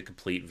trying to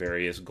complete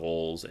various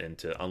goals and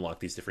to unlock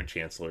these different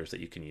chancellors that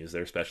you can use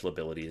their special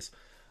abilities.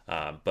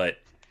 But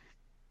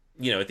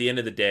at the end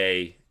of the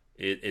day,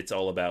 it's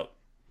all about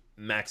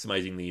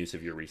maximizing the use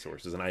of your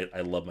resources. And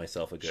I love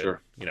myself a good,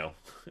 Sure.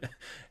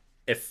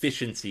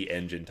 efficiency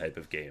engine type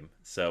of game.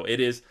 So it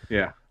is.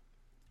 Yeah.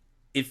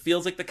 It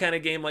feels like the kind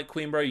of game like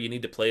Coimbra. You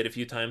need to play it a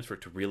few times for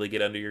it to really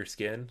get under your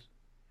skin.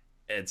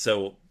 And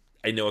so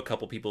I know a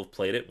couple people have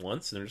played it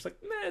once and they're just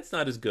like, nah, it's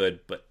not as good.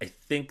 But I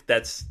think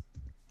that's,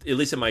 at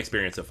least in my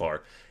experience so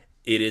far,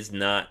 it is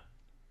not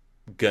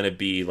going to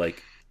be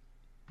like,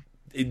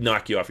 it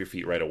knock you off your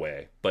feet right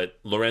away. But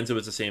Lorenzo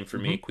was the same for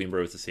me.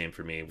 Coimbra was the same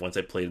for me. Once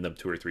I played them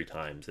 2 or 3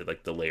 times,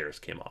 like the layers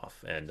came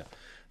off. And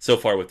so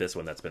far with this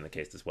one, that's been the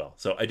case as well.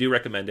 So I do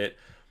recommend it.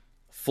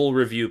 Full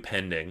review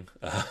pending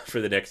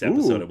for the next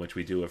episode Ooh. in which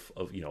we do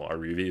our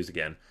reviews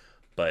again.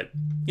 But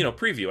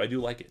preview, I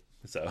do like it,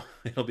 so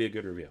it'll be a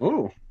good review.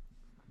 Oh,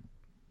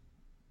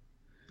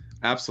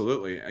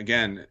 absolutely.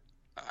 Again,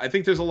 I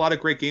think there's a lot of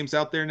great games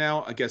out there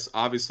now. I guess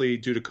obviously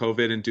due to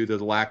COVID and due to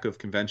the lack of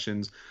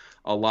conventions,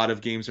 a lot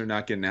of games are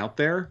not getting out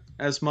there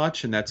as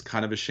much, and that's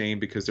kind of a shame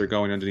because they're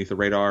going underneath the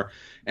radar.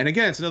 And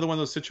again, it's another one of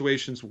those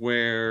situations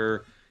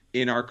where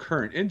in our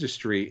current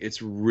industry,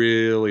 it's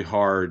really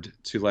hard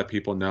to let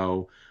people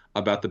know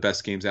about the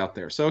best games out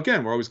there. So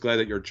again, we're always glad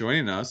that you're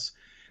joining us.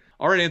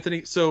 All right,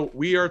 Anthony. So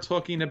we are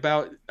talking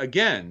about,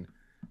 again,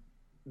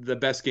 the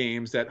best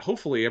games that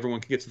hopefully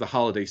everyone can get to the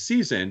holiday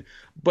season.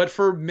 But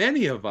for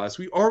many of us,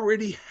 we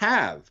already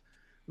have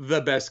the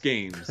best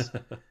games.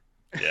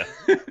 Yeah.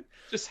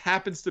 Just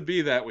happens to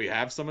be that we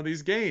have some of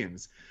these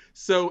games.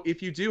 So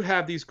if you do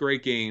have these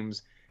great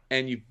games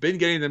and you've been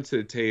getting them to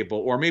the table,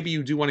 or maybe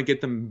you do want to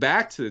get them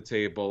back to the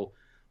table,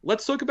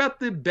 let's talk about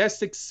the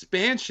best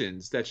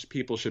expansions that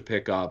people should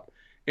pick up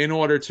in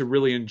order to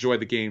really enjoy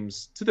the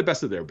games to the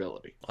best of their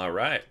ability. All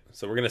right.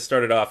 So we're going to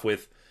start it off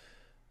with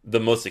the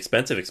most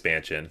expensive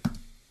expansion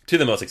to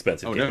the most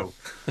expensive Oh, game.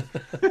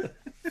 no.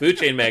 Food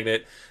Chain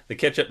Magnet, the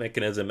catch-up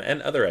mechanism,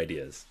 and other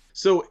ideas.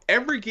 So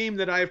every game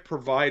that I've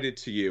provided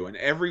to you, and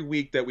every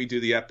week that we do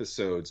the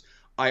episodes,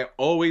 I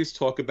always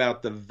talk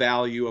about the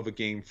value of a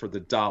game for the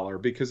dollar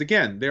because,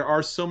 again, there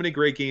are so many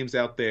great games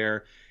out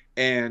there,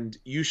 and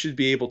you should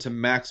be able to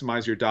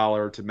maximize your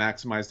dollar to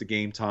maximize the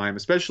game time,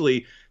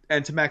 especially,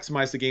 and to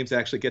maximize the games that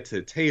actually get to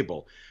the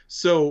table.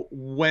 So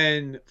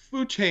when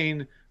Food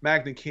Chain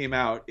Magnet came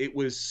out, it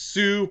was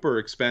super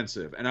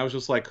expensive, and I was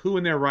just like, who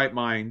in their right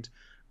mind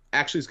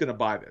actually is going to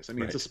buy this? I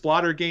mean, Right. It's a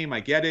splatter game. I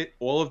get it.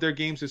 All of their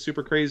games are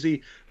super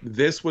crazy.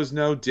 This was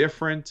no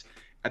different.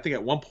 I think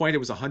at one point it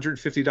was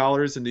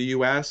 $150 in the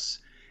US.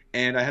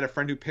 And I had a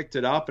friend who picked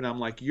it up, and I'm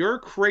like, you're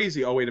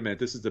crazy. Oh, wait a minute.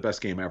 This is the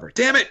best game ever.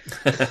 Damn it.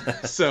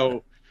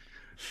 So,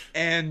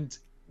 and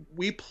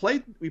we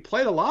played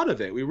a lot of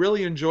it. We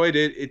really enjoyed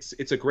it.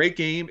 It's a great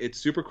game. It's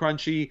super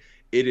crunchy.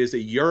 It is a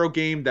Euro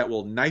game that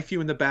will knife you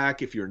in the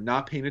back if you're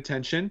not paying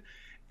attention,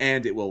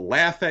 and it will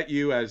laugh at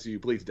you as you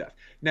bleed to death.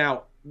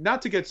 Now,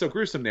 not to get so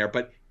gruesome there,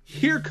 but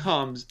here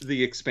comes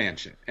the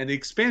expansion. And the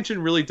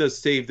expansion really does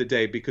save the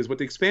day because what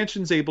the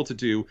expansion is able to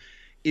do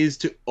is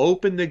to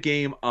open the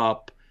game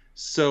up.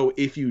 So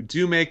if you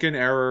do make an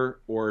error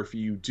or if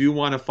you do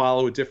want to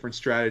follow a different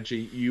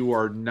strategy, you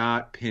are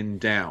not pinned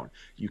down.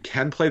 You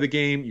can play the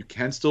game. You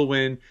can still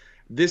win.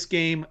 This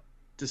game,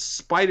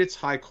 despite its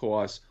high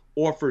cost,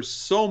 offers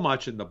so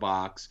much in the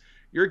box.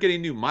 You're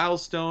getting new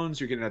milestones.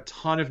 You're getting a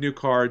ton of new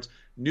cards,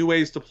 new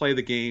ways to play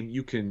the game.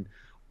 You can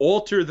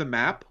alter the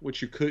map,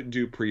 which you couldn't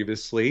do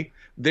previously.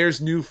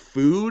 There's new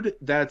food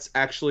that's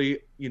actually,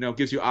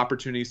 gives you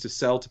opportunities to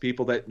sell to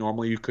people that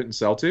normally you couldn't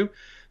sell to.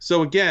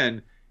 So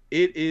again,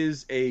 it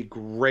is a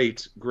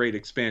great, great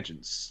expansion.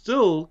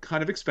 Still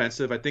kind of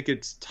expensive. I think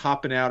it's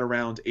topping out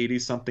around 80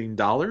 something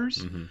dollars.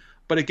 Mm-hmm.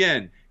 But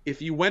again,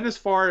 if you went as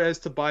far as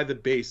to buy the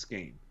base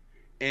game,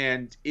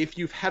 and if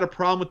you've had a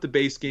problem with the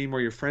base game or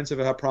your friends have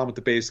had a problem with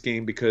the base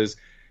game because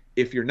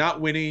if you're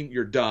not winning,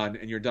 you're done,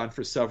 and you're done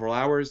for several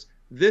hours,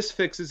 this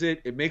fixes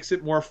it. It makes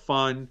it more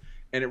fun,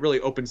 and it really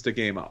opens the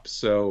game up.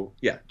 So,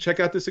 yeah, check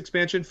out this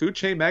expansion, Food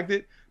Chain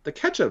Magnet, the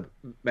catch-up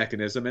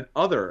mechanism, and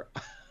other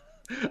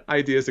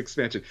ideas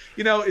expansion.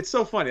 It's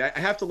so funny. I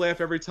have to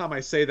laugh every time I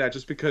say that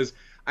just because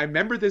I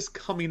remember this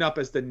coming up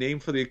as the name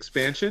for the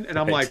expansion, and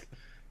I'm Right. like,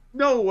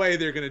 no way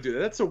they're going to do that.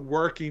 That's a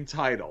working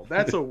title.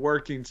 That's a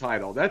working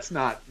title. That's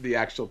not the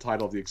actual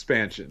title of the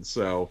expansion.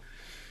 So,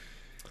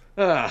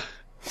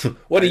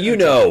 What do you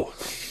know?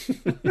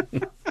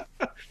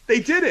 they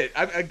did it.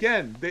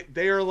 Again,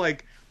 they are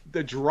like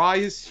the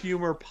driest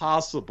humor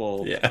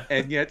possible, Yeah.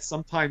 and yet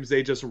sometimes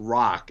they just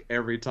rock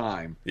every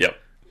time. Yep.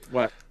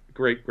 What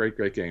great, great,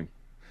 great game.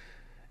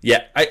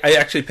 Yeah, I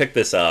actually picked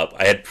this up.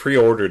 I had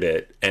pre-ordered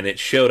it, and it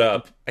showed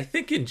up, I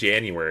think, in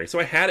January. So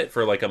I had it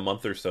for like a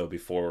month or so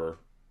before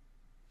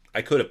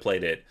I could have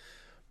played it.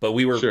 But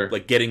we were Sure.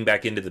 like getting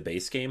back into the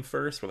base game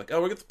first. We're like, oh,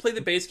 we're going to play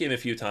the base game a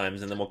few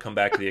times, and then we'll come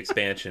back to the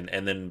expansion.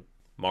 And then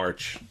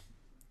March.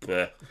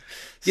 Bleh.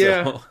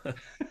 Yeah. So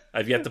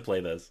I've yet to play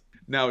this.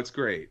 No, it's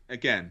great.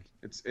 Again,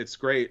 it's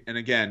great. And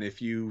again,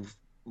 if you've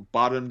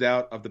bottomed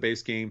out of the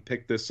base game,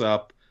 pick this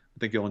up. I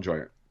think you'll enjoy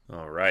it.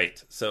 All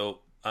right. So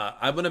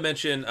I'm going to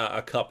mention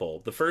a couple.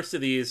 The first of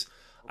these,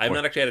 I've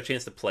not actually had a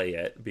chance to play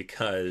yet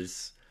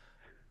because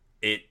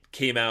it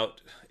came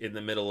out in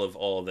the middle of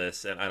all of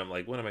this, and I'm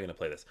like, when am I going to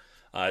play this?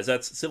 Is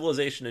that's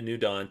Civilization: A New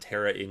Dawn,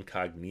 Terra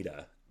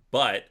Incognita.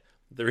 But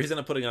the reason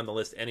I'm putting it on the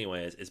list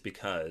anyways is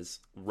because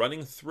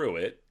running through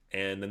it,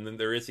 and then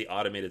there is the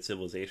automated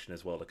Civilization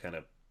as well to kind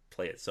of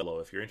play it solo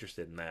if you're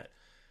interested in that.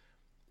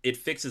 It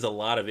fixes a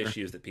lot of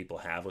issues that people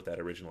have with that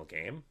original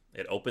game.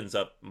 It opens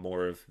up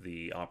more of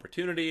the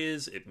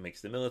opportunities. It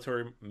makes the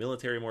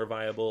military more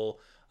viable.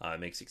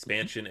 It makes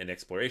expansion and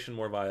exploration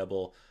more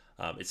viable.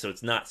 So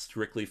it's not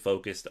strictly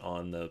focused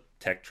on the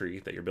tech tree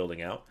that you're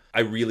building out. I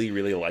really,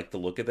 really like the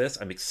look of this.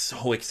 I'm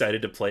so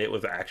excited to play it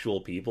with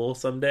actual people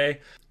someday.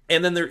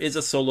 And then there is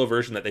a solo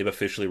version that they've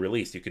officially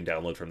released you can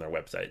download from their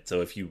website. So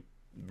if you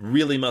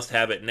really must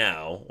have it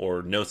now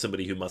or know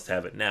somebody who must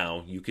have it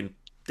now, you can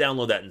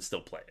download that and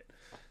still play it.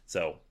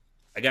 So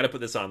I got to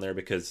put this on there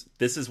because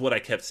this is what I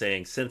kept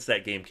saying since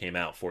that game came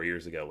out 4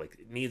 years ago. Like,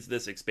 it needs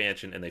this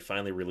expansion, and they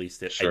finally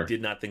released it. I Sure.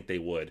 did not think they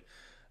would,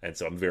 and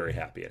so I'm very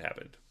happy it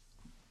happened.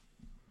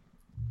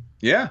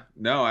 Yeah,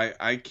 no,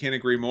 I can't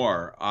agree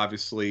more.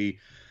 Obviously,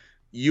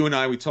 you and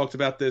I, we talked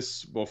about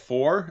this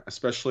before,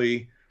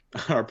 especially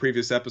on our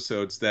previous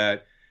episodes,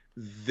 that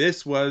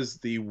this was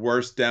the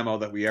worst demo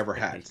that we ever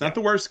had. It's Yeah, not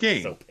the worst so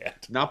game, bad.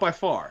 not by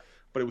far,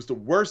 but it was the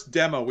worst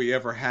demo we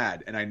ever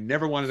had, and I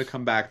never wanted to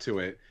come back to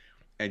it.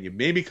 And you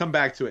made me come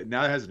back to it.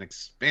 Now it has an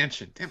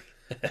expansion. Damn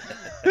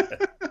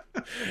it.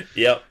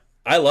 Yep,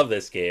 I love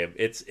this game.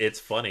 It's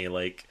funny.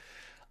 Like,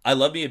 I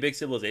love me a big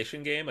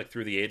Civilization game. Like,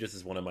 Through the Ages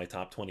is one of my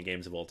top 20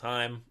 games of all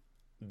time.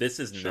 This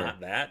is Sure. not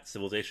that.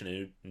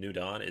 Civilization New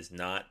Dawn is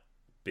not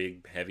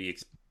big, heavy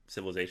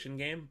Civilization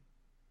game,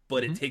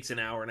 but it Mhm. takes an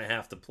hour and a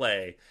half to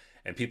play,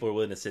 and people are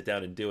willing to sit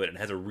down and do it, and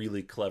has a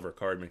really clever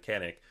card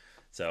mechanic.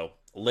 So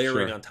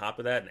layering Sure. on top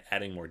of that and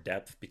adding more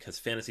depth, because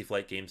Fantasy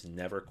Flight games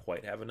never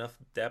quite have enough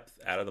depth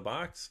out of the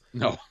box.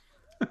 No,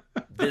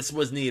 This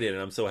was needed,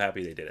 and I'm so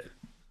happy they did it.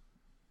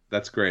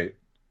 that's great.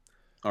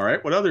 All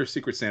right. What other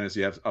Secret Santas do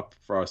you have up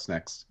for us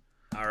next?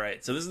 All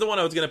right, so this is the one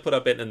I was going to put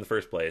up in the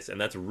first place, and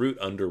that's Root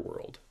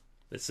Underworld.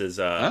 This is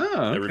Ah,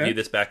 I okay. reviewed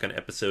this back on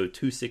episode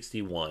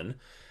 261.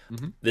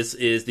 Hmm. This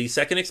is the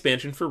second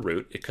expansion for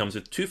Root. It comes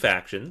with two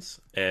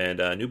factions and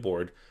a new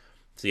board.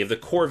 So you have the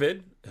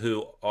Corvid,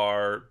 who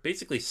are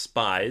basically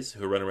spies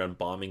who run around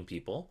bombing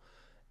people,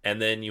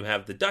 and then you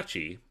have the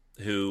Duchy,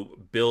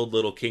 who build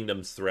little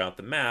kingdoms throughout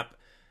the map,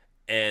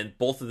 and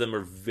both of them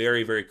are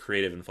very, very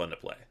creative and fun to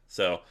play.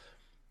 So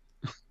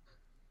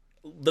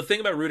the thing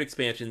about Root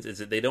expansions is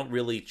that they don't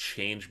really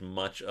change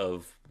much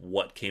of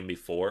what came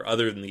before,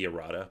 other than the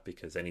errata,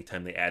 because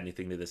anytime they add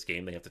anything to this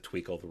game, they have to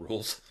tweak all the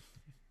rules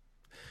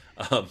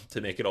to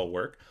make it all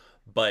work.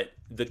 But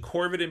the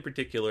Corvid in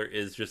particular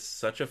is just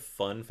such a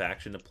fun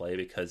faction to play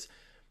because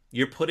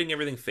you're putting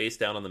everything face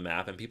down on the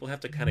map, and people have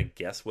to kind of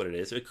guess what it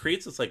is. So it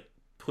creates this like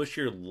push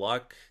your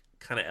luck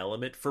kind of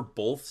element for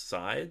both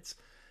sides,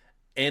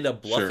 and a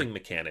bluffing Sure.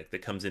 mechanic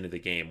that comes into the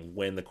game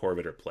when the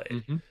Corvid are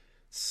played. Hmm.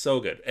 So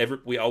good.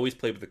 We always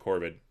played with the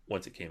Corvid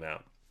once it came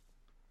out.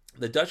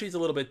 The Duchy's a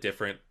little bit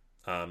different.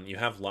 You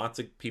have lots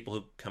of people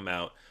who come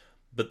out,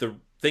 but the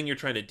thing you're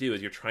trying to do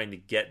is you're trying to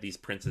get these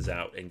princes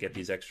out and get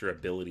these extra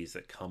abilities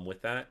that come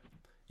with that.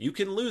 You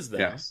can lose them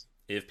Yes.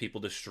 if people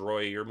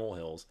destroy your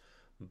molehills,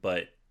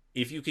 but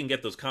if you can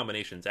get those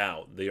combinations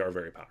out, they are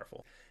very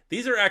powerful.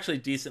 These are actually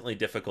decently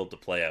difficult to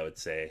play, I would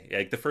say.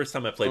 Like the first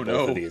time I played Oh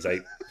both of no. these,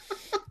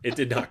 it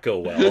did not go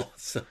well.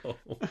 So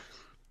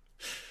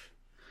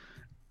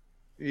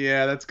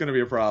Yeah, that's going to be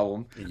a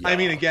problem. I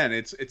mean, yeah. again,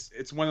 it's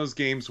one of those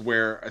games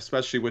where,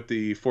 especially with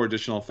the four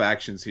additional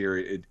factions here,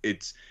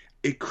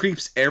 it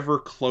creeps ever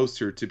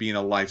closer to being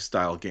a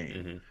lifestyle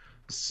game. Hmm.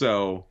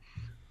 So,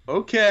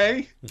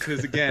 okay,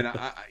 because again,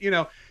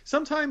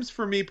 sometimes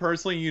for me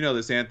personally, you know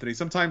this, Anthony.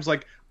 Sometimes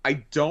like I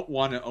don't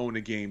want to own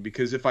a game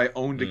because if I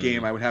owned a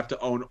game, I would have to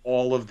own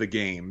all of the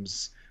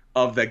games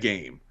of the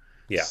game.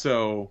 Yeah.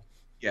 So,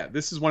 yeah,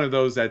 this is one of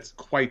those that's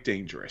quite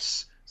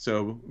dangerous.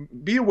 So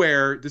be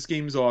aware, this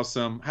game's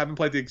awesome. Haven't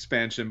played the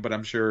expansion, but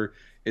I'm sure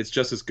it's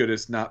just as good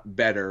as not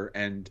better.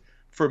 And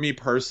for me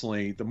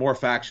personally, the more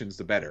factions,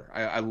 the better.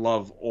 I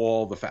love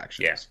all the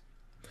factions.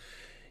 Yeah.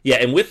 Yeah,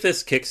 and with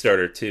this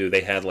Kickstarter too, they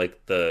had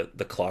like the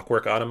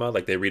clockwork automa,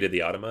 like they redid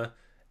the automa,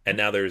 and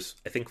now there's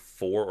I think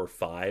 4 or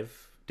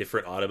 5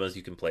 different automas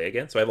you can play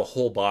again. So I have a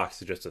whole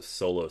box of just of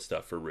solo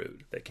stuff for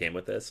Root that came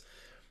with this.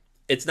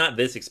 It's not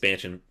this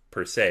expansion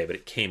per se, but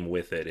it came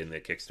with it in the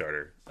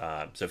Kickstarter.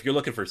 So if you're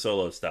looking for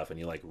solo stuff and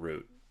you like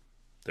Root,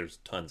 there's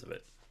tons of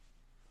it.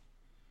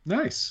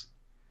 Nice.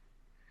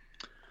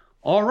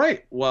 All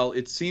right. Well,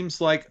 it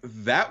seems like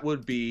that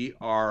would be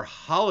our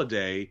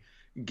holiday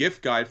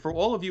gift guide for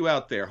all of you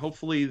out there.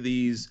 Hopefully,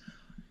 these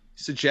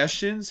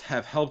suggestions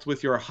have helped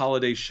with your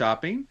holiday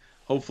shopping.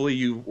 Hopefully,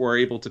 you were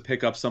able to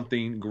pick up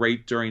something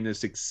great during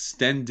this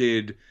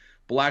extended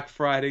Black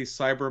Friday,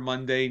 Cyber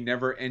Monday,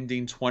 never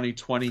ending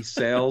 2020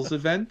 sales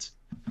event.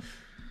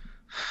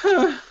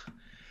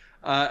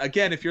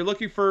 Again, if you're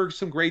looking for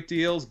some great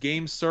deals,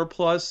 Game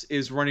Surplus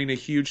is running a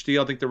huge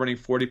deal. I think they're running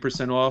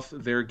 40% off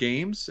their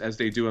games as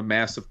they do a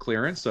massive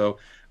clearance. So,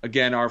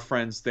 again, our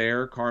friends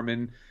there,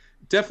 Carmen,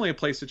 definitely a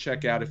place to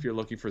check out if you're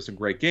looking for some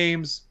great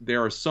games.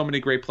 There are so many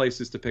great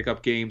places to pick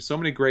up games, so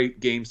many great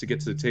games to get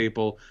to the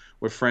table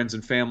with friends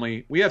and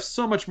family. We have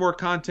so much more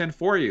content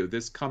for you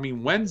this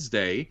coming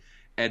Wednesday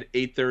at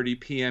 8:30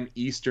 p.m.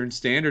 Eastern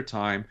Standard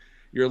Time.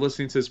 You're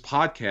listening to this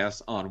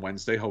podcast on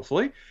Wednesday,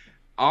 hopefully.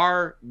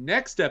 Our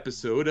next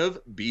episode of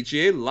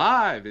BGA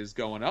Live is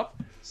going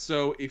up.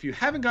 So if you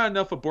haven't got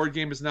enough of Board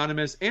Gamers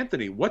Anonymous,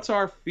 Anthony, what's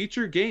our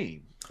feature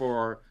game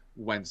for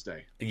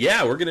Wednesday?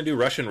 Yeah, we're gonna do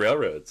Russian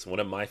Railroads, one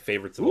of my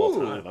favorites of all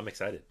Ooh. time. I'm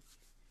excited.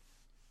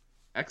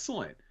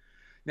 Excellent.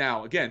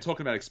 Now, again,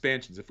 talking about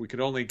expansions, if we could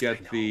only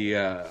get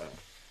the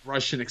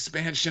Russian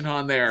expansion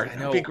on there,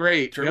 that'd be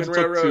great. We German have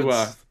to talk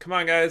Railroads. Come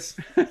on, guys.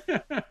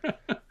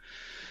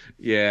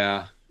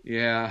 yeah,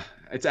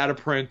 it's out of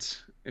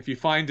print. If you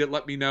find it,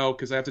 let me know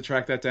because I have to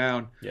track that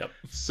down. Yep.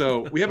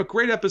 So we have a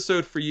great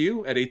episode for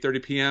you at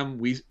 8:30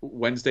 p.m.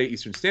 Wednesday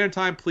Eastern Standard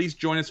Time. Please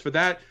join us for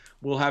that.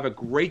 We'll have a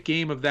great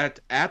game of that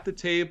at the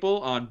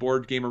table on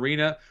Board Game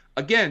Arena.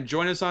 Again,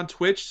 join us on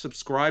Twitch.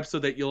 Subscribe so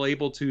that you'll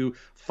able to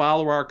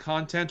follow our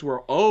content.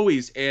 We're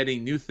always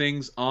adding new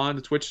things on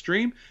the Twitch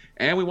stream,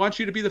 and we want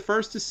you to be the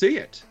first to see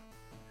it.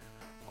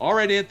 All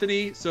right,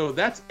 Anthony. So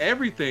that's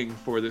everything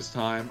for this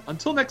time.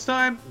 Until next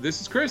time, this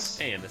is Chris.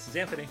 And this is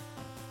Anthony.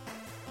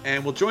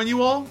 And we'll join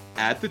you all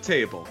at the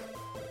table.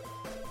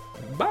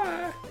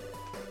 Bye.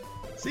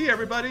 See you,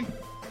 everybody.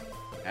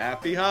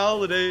 Happy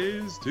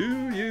holidays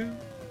to you.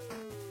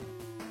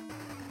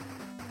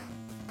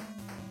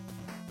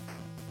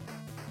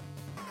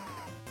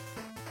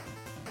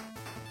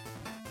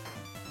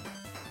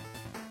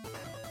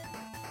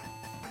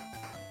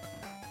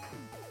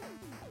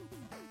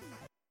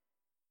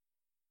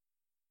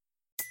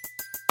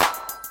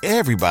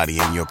 Everybody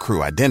in your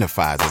crew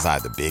identifies as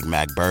either Big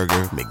Mac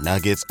Burger,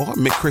 McNuggets, or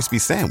McCrispy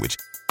Sandwich.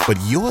 But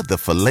you're the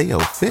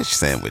Filet-O-Fish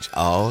Sandwich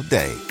all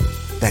day.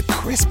 That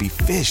crispy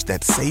fish,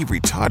 that savory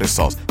tartar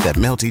sauce, that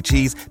melty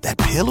cheese, that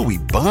pillowy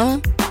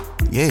bun.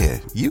 Yeah,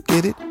 you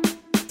get it.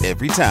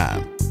 Every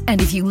time.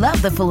 And if you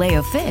love the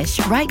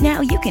Filet-O-Fish, right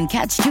now you can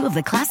catch two of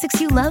the classics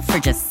you love for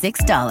just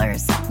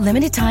 $6.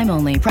 Limited time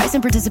only. Price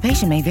and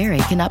participation may vary.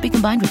 Cannot be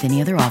combined with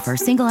any other offer.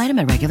 Single item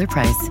at regular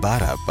price.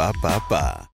 Ba-da-ba-ba-ba.